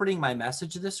interpreting my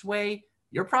message this way,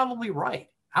 you're probably right.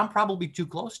 I'm probably too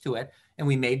close to it. And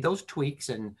we made those tweaks.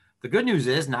 And the good news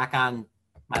is, knock on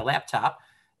my laptop,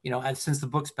 since the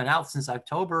book's been out since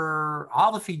October,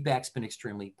 all the feedback's been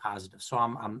extremely positive. So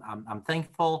I'm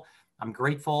thankful. I'm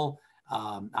grateful.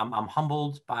 I'm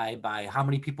humbled by how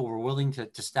many people were willing to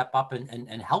step up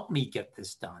and help me get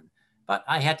this done. But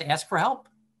I had to ask for help.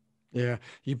 Yeah.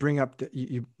 You bring up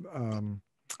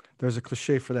there's a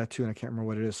cliche for that too. And I can't remember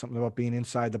what it is. Something about being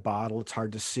inside the bottle. It's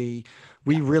hard to see.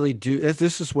 We really do.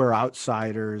 This is where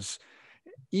outsiders,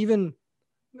 even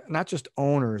not just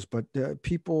owners, but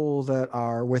people that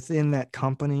are within that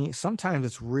company, sometimes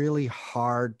it's really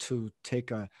hard to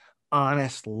take a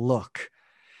honest look.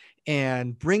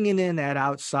 And bringing in that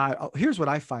outside, here's what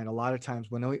I find a lot of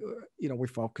times when we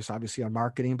focus obviously on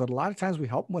marketing, but a lot of times we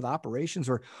help them with operations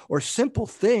or simple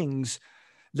things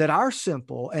that are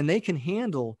simple and they can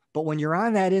handle. But when you're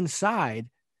on that inside,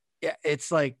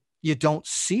 it's like you don't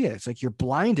see it. It's like you're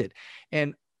blinded.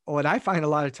 And what I find a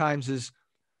lot of times is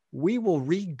we will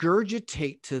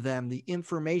regurgitate to them the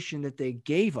information that they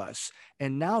gave us,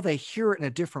 and now they hear it in a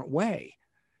different way.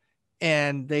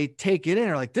 And they take it in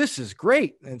and are like, this is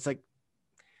great. And it's like,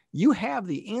 you have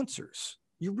the answers.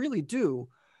 You really do.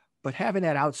 But having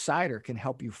that outsider can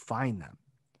help you find them.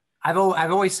 I've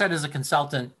always said as a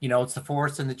consultant, you know, it's the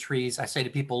forest and the trees. I say to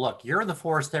people, look, you're in the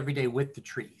forest every day with the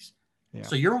trees. Yeah.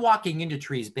 So you're walking into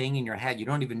trees, banging your head. You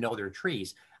don't even know they're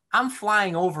trees. I'm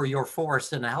flying over your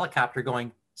forest in a helicopter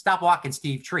going, stop walking,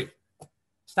 Steve, tree.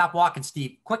 Stop walking,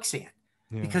 Steve, quicksand.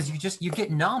 Yeah. Because you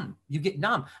get numb. You get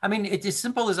numb. I mean, it's as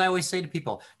simple as I always say to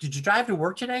people, did you drive to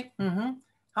work today? Mm-hmm.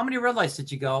 How many red lights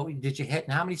did you go? Did you hit?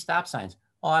 And how many stop signs?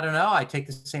 Well, I don't know. I take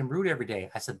the same route every day.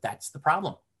 I said, that's the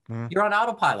problem. Mm-hmm. You're on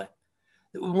autopilot.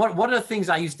 One of the things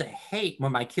I used to hate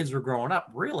when my kids were growing up,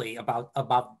 really,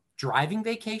 about driving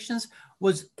vacations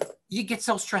was you get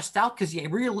so stressed out because you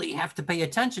really have to pay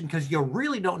attention because you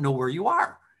really don't know where you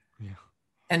are. Yeah.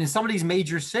 And in some of these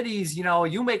major cities, you know,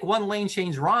 you make one lane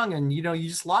change wrong and, you know, you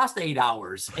just lost 8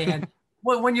 hours. And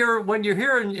when you're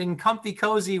here in comfy,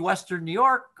 cozy Western New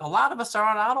York, a lot of us are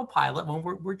on autopilot when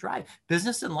we're driving.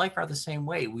 Business and life are the same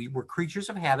way. We're creatures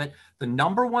of habit. The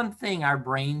number one thing our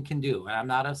brain can do, and I'm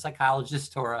not a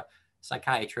psychologist or a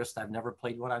psychiatrist, I've never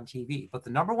played one on TV, but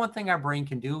the number one thing our brain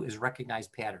can do is recognize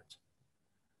patterns.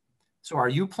 So are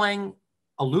you playing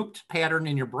a looped pattern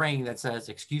in your brain that says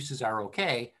excuses are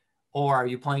okay? Or are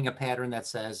you playing a pattern that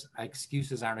says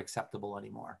excuses aren't acceptable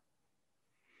anymore?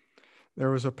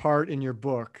 There was a part in your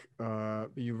book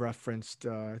you referenced,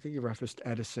 I think you referenced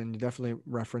Edison. You definitely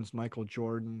referenced Michael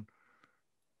Jordan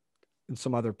and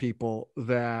some other people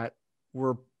that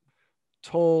were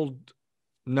told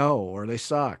no, or they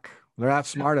suck. They're not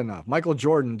smart enough. Michael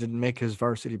Jordan didn't make his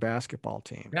varsity basketball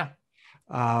team. Yeah.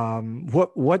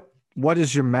 What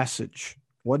is your message?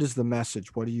 What is the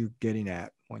message? What are you getting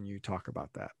at when you talk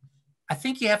about that? I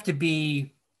think you have to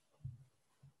be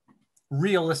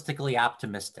realistically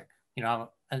optimistic. You know,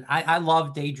 and I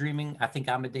love daydreaming. I think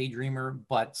I'm a daydreamer,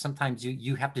 but sometimes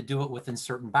you have to do it within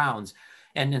certain bounds.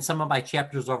 And then some of my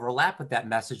chapters overlap with that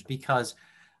message because,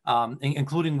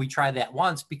 including We Tried That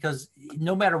Once, because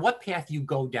no matter what path you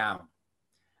go down,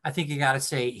 I think you got to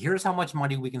say, here's how much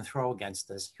money we can throw against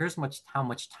this. Here's how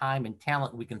much time and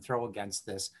talent we can throw against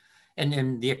this. And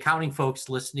then the accounting folks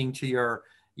listening to your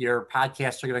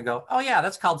podcast are going to go, oh yeah,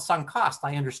 that's called sunk cost.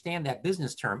 I understand that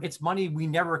business term. It's money we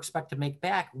never expect to make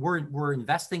back. We're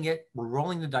investing it. We're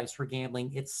rolling the dice. We're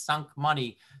gambling. It's sunk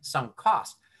money, sunk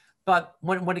cost. But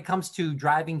when it comes to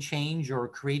driving change or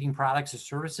creating products or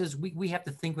services, we have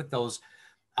to think with those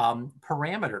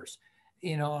parameters.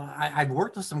 You know, I've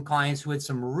worked with some clients who had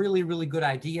some really, really good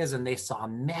ideas and they saw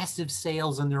massive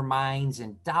sales in their minds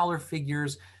and dollar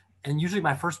figures. And usually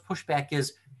my first pushback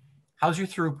is, how's your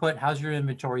throughput? How's your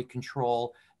inventory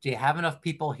control? Do you have enough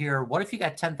people here? What if you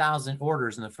got 10,000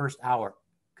 orders in the first hour?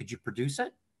 Could you produce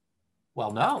it?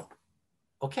 Well, no.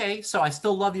 Okay, so I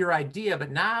still love your idea,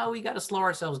 but now we got to slow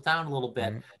ourselves down a little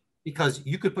bit because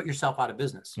you could put yourself out of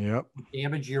business. Yep.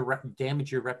 Damage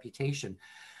your reputation.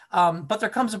 But there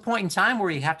comes a point in time where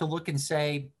you have to look and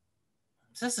say,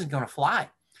 this isn't going to fly.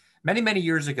 Many, many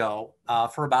years ago,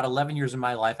 for about 11 years of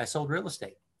my life, I sold real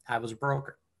estate. I was a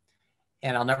broker.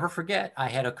 And I'll never forget, I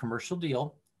had a commercial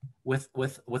deal with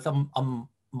a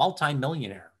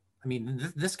multi-millionaire. I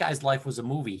mean, this guy's life was a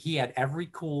movie. He had every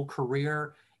cool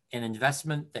career and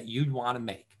investment that you'd want to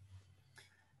make.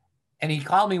 And he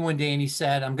called me one day and he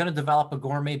said, I'm going to develop a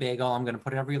gourmet bagel. I'm going to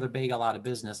put every other bagel out of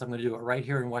business. I'm going to do it right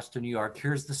here in Western New York.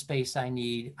 Here's the space I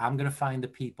need. I'm going to find the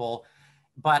people.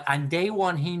 But on day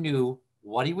one, he knew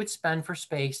what he would spend for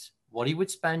space, what he would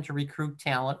spend to recruit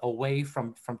talent away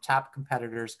from top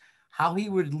competitors, how he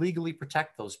would legally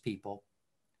protect those people,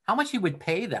 how much he would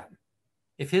pay them.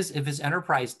 If his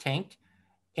enterprise tanked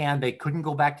and they couldn't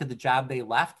go back to the job they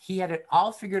left, he had it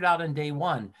all figured out on day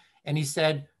one. And he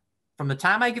said, from the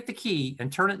time I get the key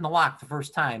and turn it in the lock the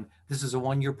first time, this is a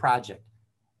 1-year project.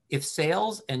 If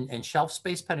sales and shelf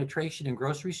space penetration in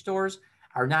grocery stores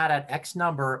are not at X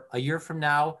number a year from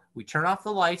now, we turn off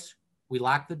the lights, we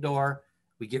lock the door,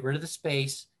 we get rid of the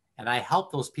space, and I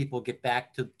help those people get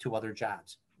back to other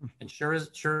jobs. And sure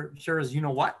as you know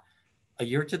what, a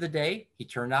year to the day, he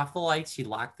turned off the lights, he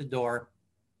locked the door,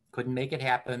 couldn't make it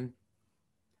happen.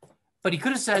 But he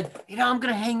could have said, I'm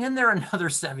going to hang in there another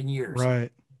 7 years.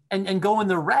 Right. And go in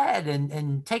the red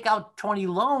and take out 20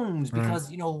 loans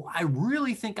because, I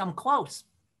really think I'm close.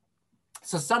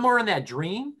 So somewhere in that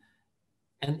dream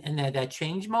and that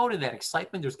change mode and that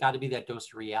excitement, there's got to be that dose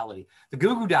of reality. The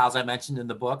Goo Goo Dolls I mentioned in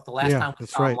the book, the last time we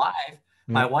saw them live,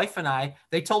 my wife and I,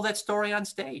 they told that story on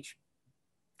stage.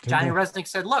 Johnny Resnick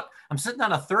said, look, I'm sitting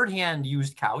on a third-hand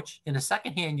used couch in a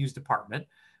second-hand used apartment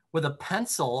with a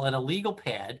pencil and a legal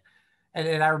pad.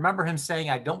 And I remember him saying,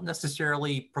 I don't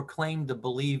necessarily proclaim to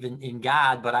believe in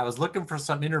God, but I was looking for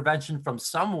some intervention from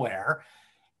somewhere.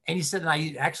 And he said, and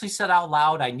I actually said out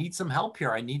loud, I need some help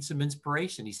here. I need some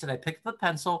inspiration. He said, I picked up the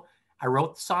pencil, I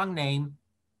wrote the song name,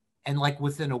 and like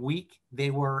within a week, they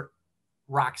were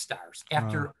rock stars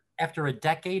after a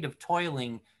decade of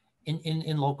toiling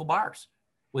in local bars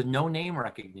with no name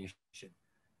recognition.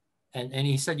 And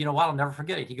he said, you know what, I'll never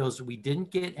forget it. He goes, we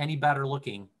didn't get any better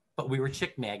looking, but we were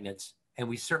chick magnets, and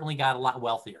we certainly got a lot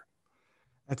wealthier.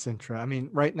 That's interesting. I mean,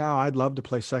 right now, I'd love to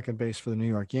play second base for the New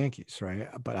York Yankees, right?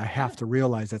 But I have to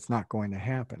realize that's not going to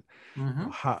happen.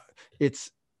 Mm-hmm. It's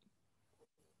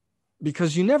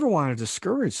because you never want to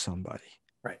discourage somebody.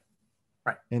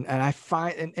 Right. And I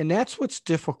find, and that's what's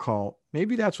difficult.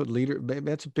 Maybe that's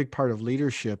that's a big part of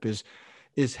leadership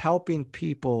is helping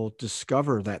people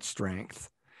discover that strength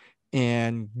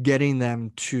and getting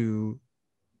them to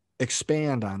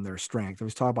expand on their strength. I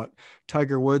was talking about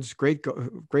Tiger Woods,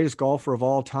 greatest golfer of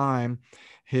all time.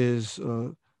 His,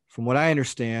 from what I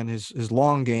understand, his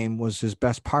long game was his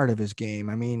best part of his game.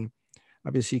 I mean,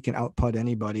 obviously he can outputt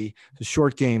anybody. His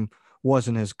short game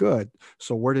wasn't as good.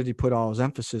 So where did he put all his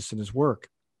emphasis in his work?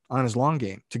 On his long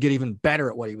game to get even better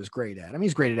at what he was great at. I mean,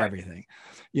 he's great at everything,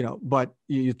 but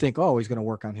you think, oh, he's going to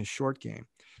work on his short game.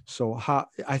 So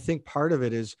I think part of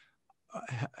it is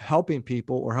helping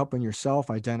people or helping yourself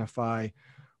identify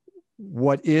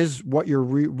what you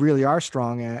really are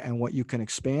strong at and what you can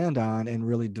expand on and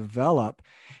really develop.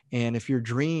 And if your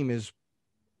dream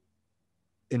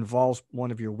involves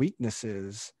one of your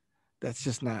weaknesses,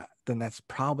 that's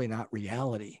probably not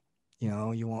reality.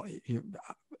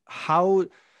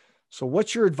 So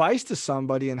what's your advice to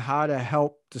somebody and how to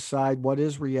help decide what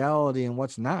is reality and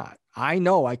what's not? I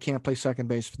know I can't play second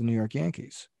base for the New York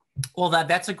Yankees. Well,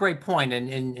 that's a great point. And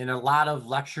in a lot of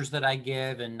lectures that I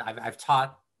give, and I've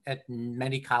taught at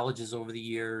many colleges over the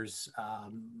years,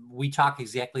 we talk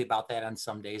exactly about that on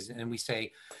some days. And we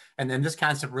say, and then this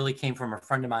concept really came from a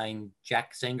friend of mine,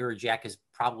 Jack Zenger. Jack is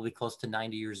probably close to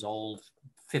 90 years old,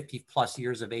 50 plus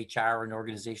years of HR and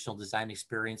organizational design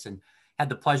experience, and had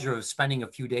the pleasure of spending a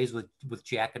few days with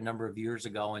Jack a number of years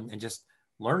ago and just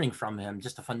learning from him.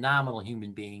 Just a phenomenal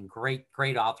human being, great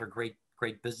author, great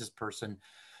business person.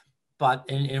 But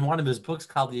in one of his books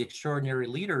called The Extraordinary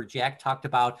Leader, Jack talked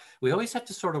about, we always have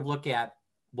to sort of look at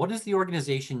what does the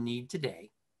organization need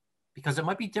today? Because it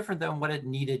might be different than what it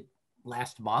needed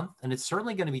last month. And it's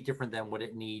certainly going to be different than what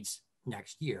it needs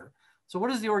next year. So what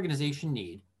does the organization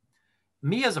need?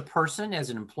 Me as a person,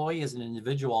 as an employee, as an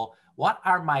individual, what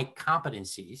are my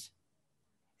competencies?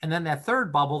 And then that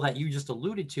third bubble that you just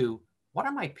alluded to, what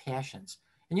are my passions?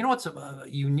 And you know what's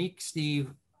unique,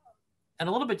 Steve, and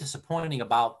a little bit disappointing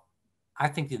about, I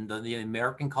think, in the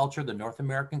American culture, the North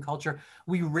American culture,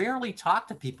 we rarely talk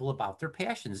to people about their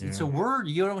passions. Yeah. It's a word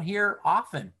you don't hear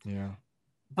often. Yeah.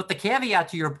 But the caveat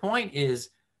to your point is,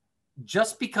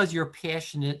 just because you're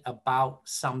passionate about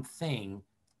something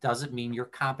doesn't mean you're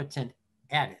competent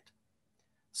at it.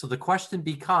 So the question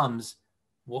becomes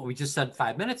what we just said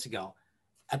 5 minutes ago.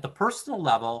 At the personal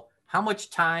level, how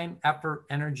much time, effort,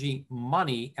 energy,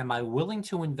 money am I willing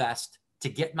to invest to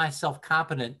get myself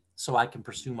competent so I can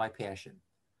pursue my passion?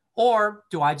 Or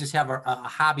do I just have a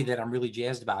hobby that I'm really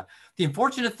jazzed about? The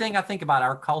unfortunate thing I think about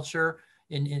our culture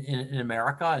in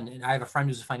America, and I have a friend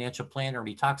who's a financial planner, and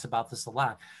he talks about this a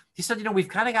lot. He said, we've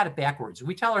kind of got it backwards.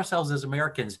 We tell ourselves as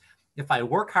Americans, if I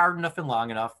work hard enough and long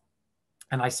enough,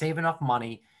 and I save enough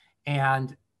money,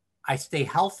 and I stay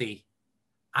healthy,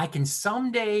 I can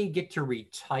someday get to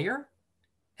retire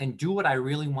and do what I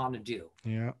really want to do.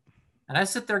 Yeah. And I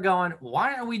sit there going,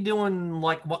 why aren't we doing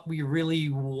like what we really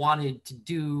wanted to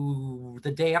do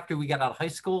the day after we got out of high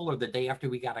school or the day after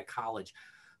we got out of college?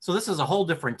 So this is a whole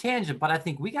different tangent, but I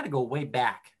think we got to go way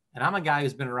back. And I'm a guy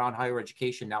who's been around higher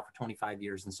education now for 25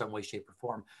 years in some way, shape, or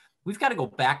form. We've got to go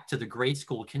back to the grade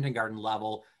school, kindergarten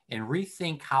level and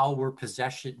rethink how we're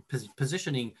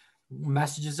positioning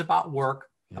messages about work,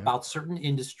 about certain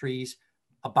industries,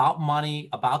 about money,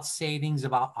 about savings,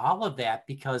 about all of that,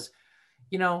 because,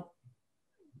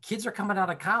 kids are coming out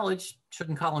of college,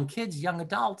 shouldn't call them kids, young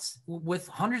adults, with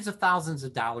hundreds of thousands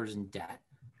of dollars in debt,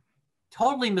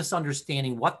 totally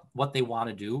misunderstanding what they want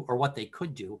to do or what they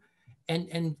could do,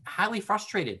 and highly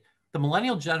frustrated. The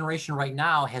millennial generation right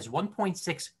now has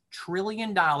 $1.6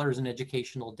 trillion in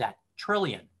educational debt,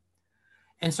 trillion.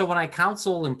 And so when I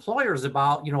counsel employers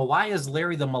about, why is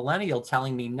Larry the millennial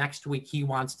telling me next week he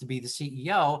wants to be the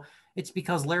CEO? It's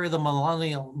because Larry the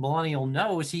millennial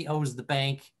knows he owes the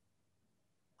bank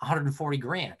 140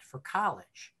 grand for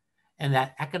college. And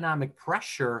that economic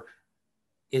pressure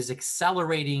is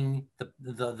accelerating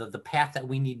the path that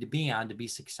we need to be on to be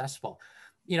successful.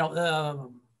 You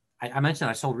know, I mentioned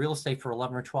I sold real estate for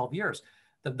 11 or 12 years.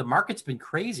 The market's been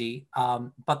crazy,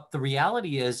 but the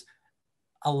reality is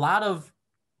a lot of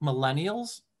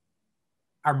millennials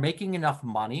are making enough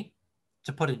money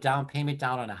to put a down payment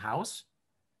down on a house,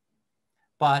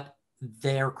 but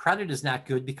their credit is not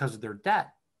good because of their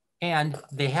debt. And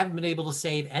they haven't been able to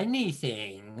save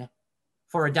anything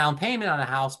for a down payment on a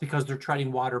house because they're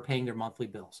treading water, paying their monthly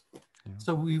bills. Yeah.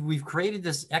 So we've created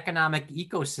this economic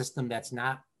ecosystem that's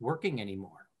not working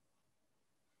anymore.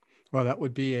 Well, that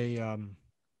would be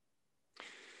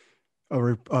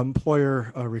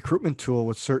employer recruitment tool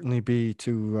would certainly be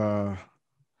to,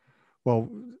 well,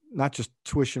 not just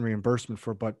tuition reimbursement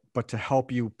but to help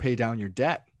you pay down your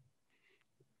debt.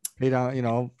 Pay down, you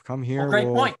know, come here.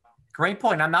 Well, Great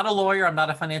point. I'm not a lawyer. I'm not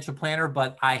a financial planner,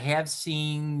 but I have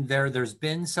seen there's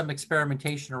been some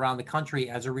experimentation around the country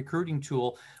as a recruiting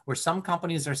tool where some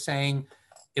companies are saying,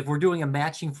 if we're doing a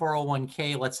matching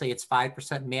 401k, let's say it's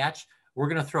 5% match, we're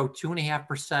going to throw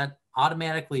 2.5%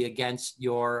 automatically against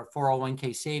your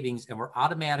 401k savings. And we're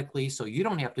automatically, so you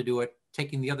don't have to do it,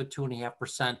 taking the other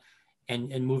 2.5%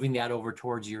 and moving that over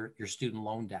towards your student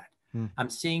loan debt. I'm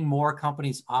seeing more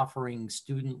companies offering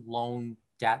student loan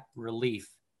debt relief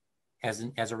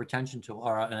as a retention tool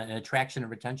or an attraction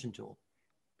and retention tool.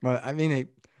 Well, I mean,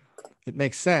 it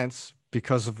makes sense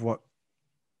because of what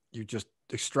you just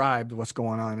described, what's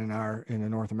going on in the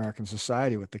North American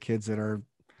society with the kids that are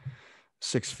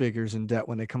six figures in debt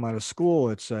when they come out of school.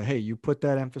 It's hey, you put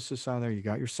that emphasis on there, you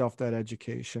got yourself that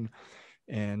education,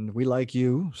 and we like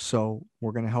you, so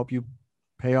we're going to help you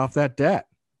pay off that debt.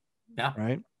 Yeah.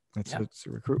 Right. It's a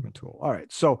recruitment tool. All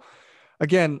right. So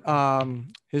again,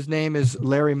 his name is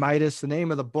Larry Midas, the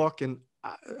name of the book. And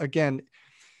again,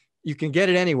 you can get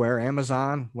it anywhere,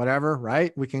 Amazon, whatever,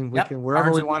 right? We can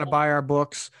wherever we want to buy our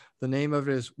books. The name of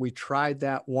it is We Tried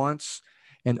That Once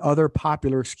and Other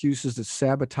Popular Excuses That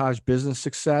Sabotage Business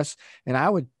Success. And I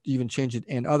would even change it,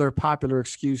 and other popular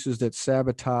excuses that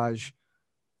sabotage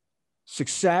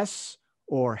success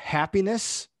or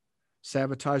happiness.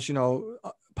 Sabotage, you know,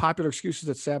 popular excuses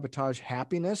that sabotage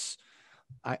happiness.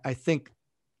 I think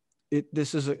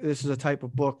this is a type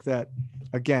of book that,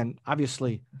 again,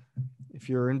 obviously, if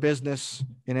you're in business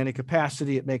in any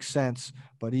capacity, it makes sense.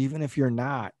 But even if you're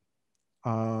not,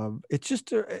 it's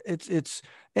just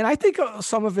and I think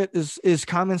some of it is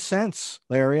common sense,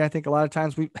 Larry. I think a lot of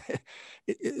times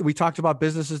we talked about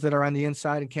businesses that are on the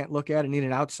inside and can't look at it, need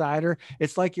an outsider.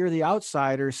 It's like you're the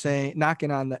outsider saying,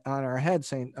 knocking on our head,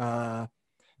 saying,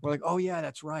 we're like, oh yeah,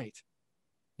 that's right.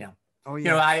 Yeah. Oh yeah. You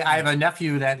know, I have a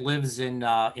nephew that lives in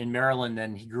Maryland,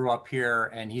 and he grew up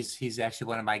here, and he's actually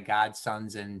one of my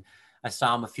godsons. And I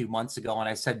saw him a few months ago, and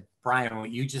I said, Brian, what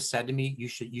you just said to me, you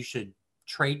should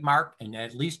trademark and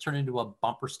at least turn into a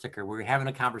bumper sticker. We were having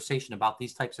a conversation about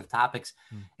these types of topics.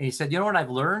 And he said, you know what I've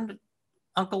learned,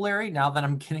 Uncle Larry, now that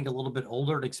I'm getting a little bit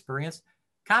older and experienced,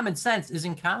 common sense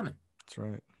isn't common. That's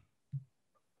right.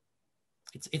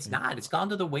 It's not. It's gone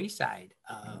to the wayside,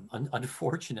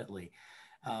 unfortunately.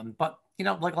 But, you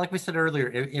know, like we said earlier,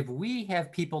 if we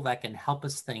have people that can help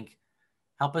us think,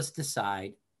 help us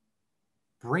decide,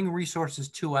 bring resources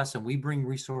to us, and we bring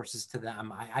resources to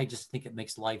them, I just think it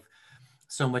makes life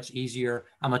so much easier.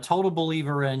 I'm a total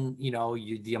believer in, you know,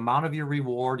 the amount of your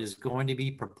reward is going to be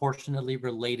proportionately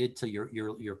related to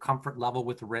your comfort level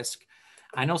with risk.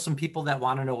 I know some people that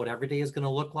want to know what every day is going to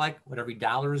look like, what every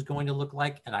dollar is going to look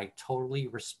like, and I totally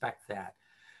respect that.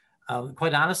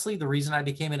 Quite honestly, the reason I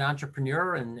became an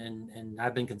entrepreneur, and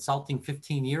I've been consulting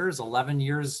 15 years, 11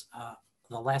 years,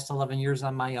 the last 11 years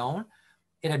on my own,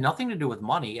 it had nothing to do with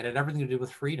money. It had everything to do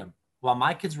with freedom. While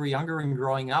my kids were younger and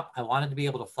growing up, I wanted to be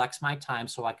able to flex my time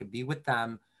so I could be with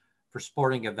them for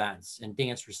sporting events and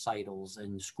dance recitals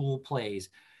and school plays.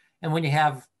 And when you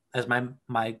have, as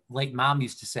my late mom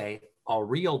used to say, a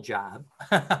real job,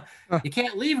 you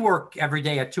can't leave work every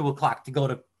day at 2:00 to go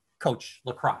to coach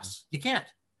lacrosse. You can't.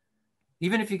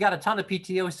 Even if you got a ton of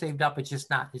PTO saved up, it's just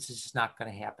not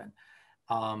going to happen.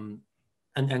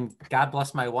 And God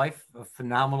bless my wife, a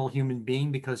phenomenal human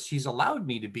being, because she's allowed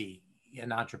me to be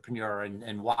an entrepreneur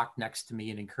and walked next to me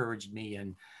and encouraged me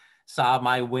and saw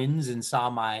my wins and saw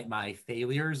my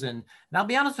failures. And I'll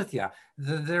be honest with you,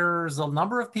 there's a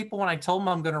number of people, when I told them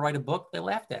I'm going to write a book, they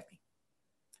laughed at me,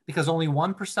 because only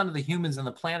 1% of the humans on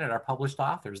the planet are published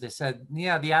authors. They said,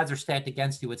 yeah, the odds are stacked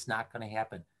against you. It's not going to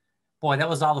happen. Boy, that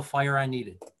was all the fire I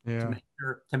needed to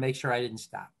make sure I didn't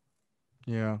stop.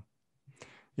 Yeah.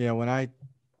 Yeah. When I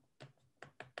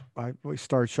we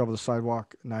started Shovel the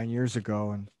Sidewalk 9 years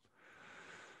ago, and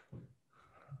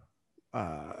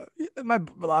a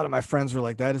lot of my friends were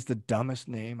like, "That is the dumbest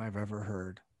name I've ever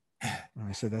heard." And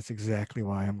I said, "That's exactly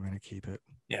why I'm going to keep it."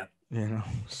 Yeah.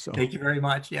 So thank you very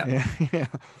much. Yeah. yeah.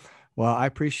 Well, I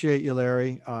appreciate you,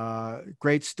 Larry.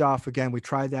 Great stuff. Again, we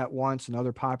tried that once, and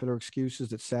other popular excuses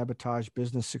that sabotage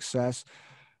business success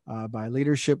by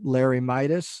leadership, Larry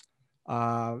Midas.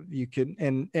 You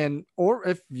can, or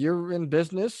if you're in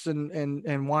business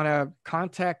and want to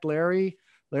contact Larry,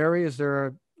 is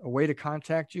there a way to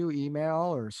contact you,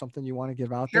 email or something you want to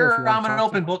give out there? If you Sure, want I'm to an talk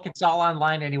open book. It's all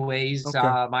online anyways. Okay.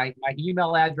 My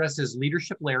email address is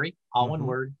leadershiplarry, all one Mhm.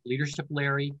 word,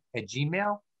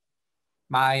 leadershiplarry@gmail.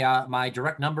 My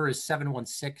direct number is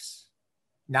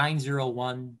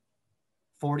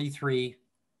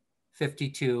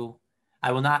 716-901-4352.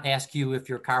 I will not ask you if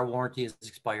your car warranty is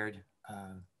expired.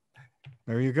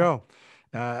 There you go.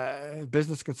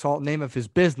 Business consultant. Name of his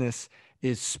business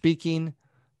is Speaking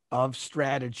of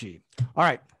Strategy. All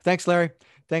right. Thanks, Larry.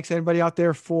 Thanks, everybody out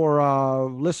there for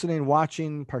listening,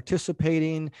 watching,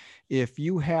 participating. If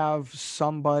you have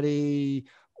somebody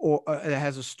or that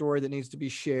has a story that needs to be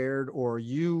shared, or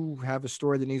you have a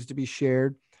story that needs to be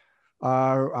shared,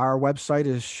 our website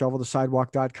is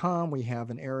shovelthesidewalk.com. We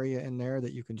have an area in there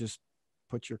that you can just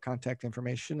put your contact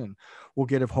information and we'll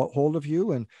get a hold of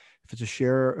you. And if it's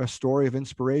a story of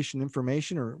inspiration,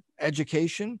 information, or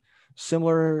education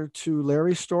similar to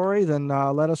Larry's story, then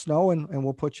let us know and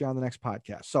we'll put you on the next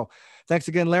podcast. So thanks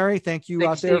again, Larry. Thank you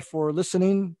out there for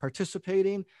listening,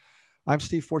 participating. I'm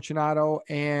Steve Fortunato,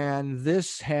 and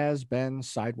this has been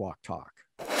Sidewalk Talk.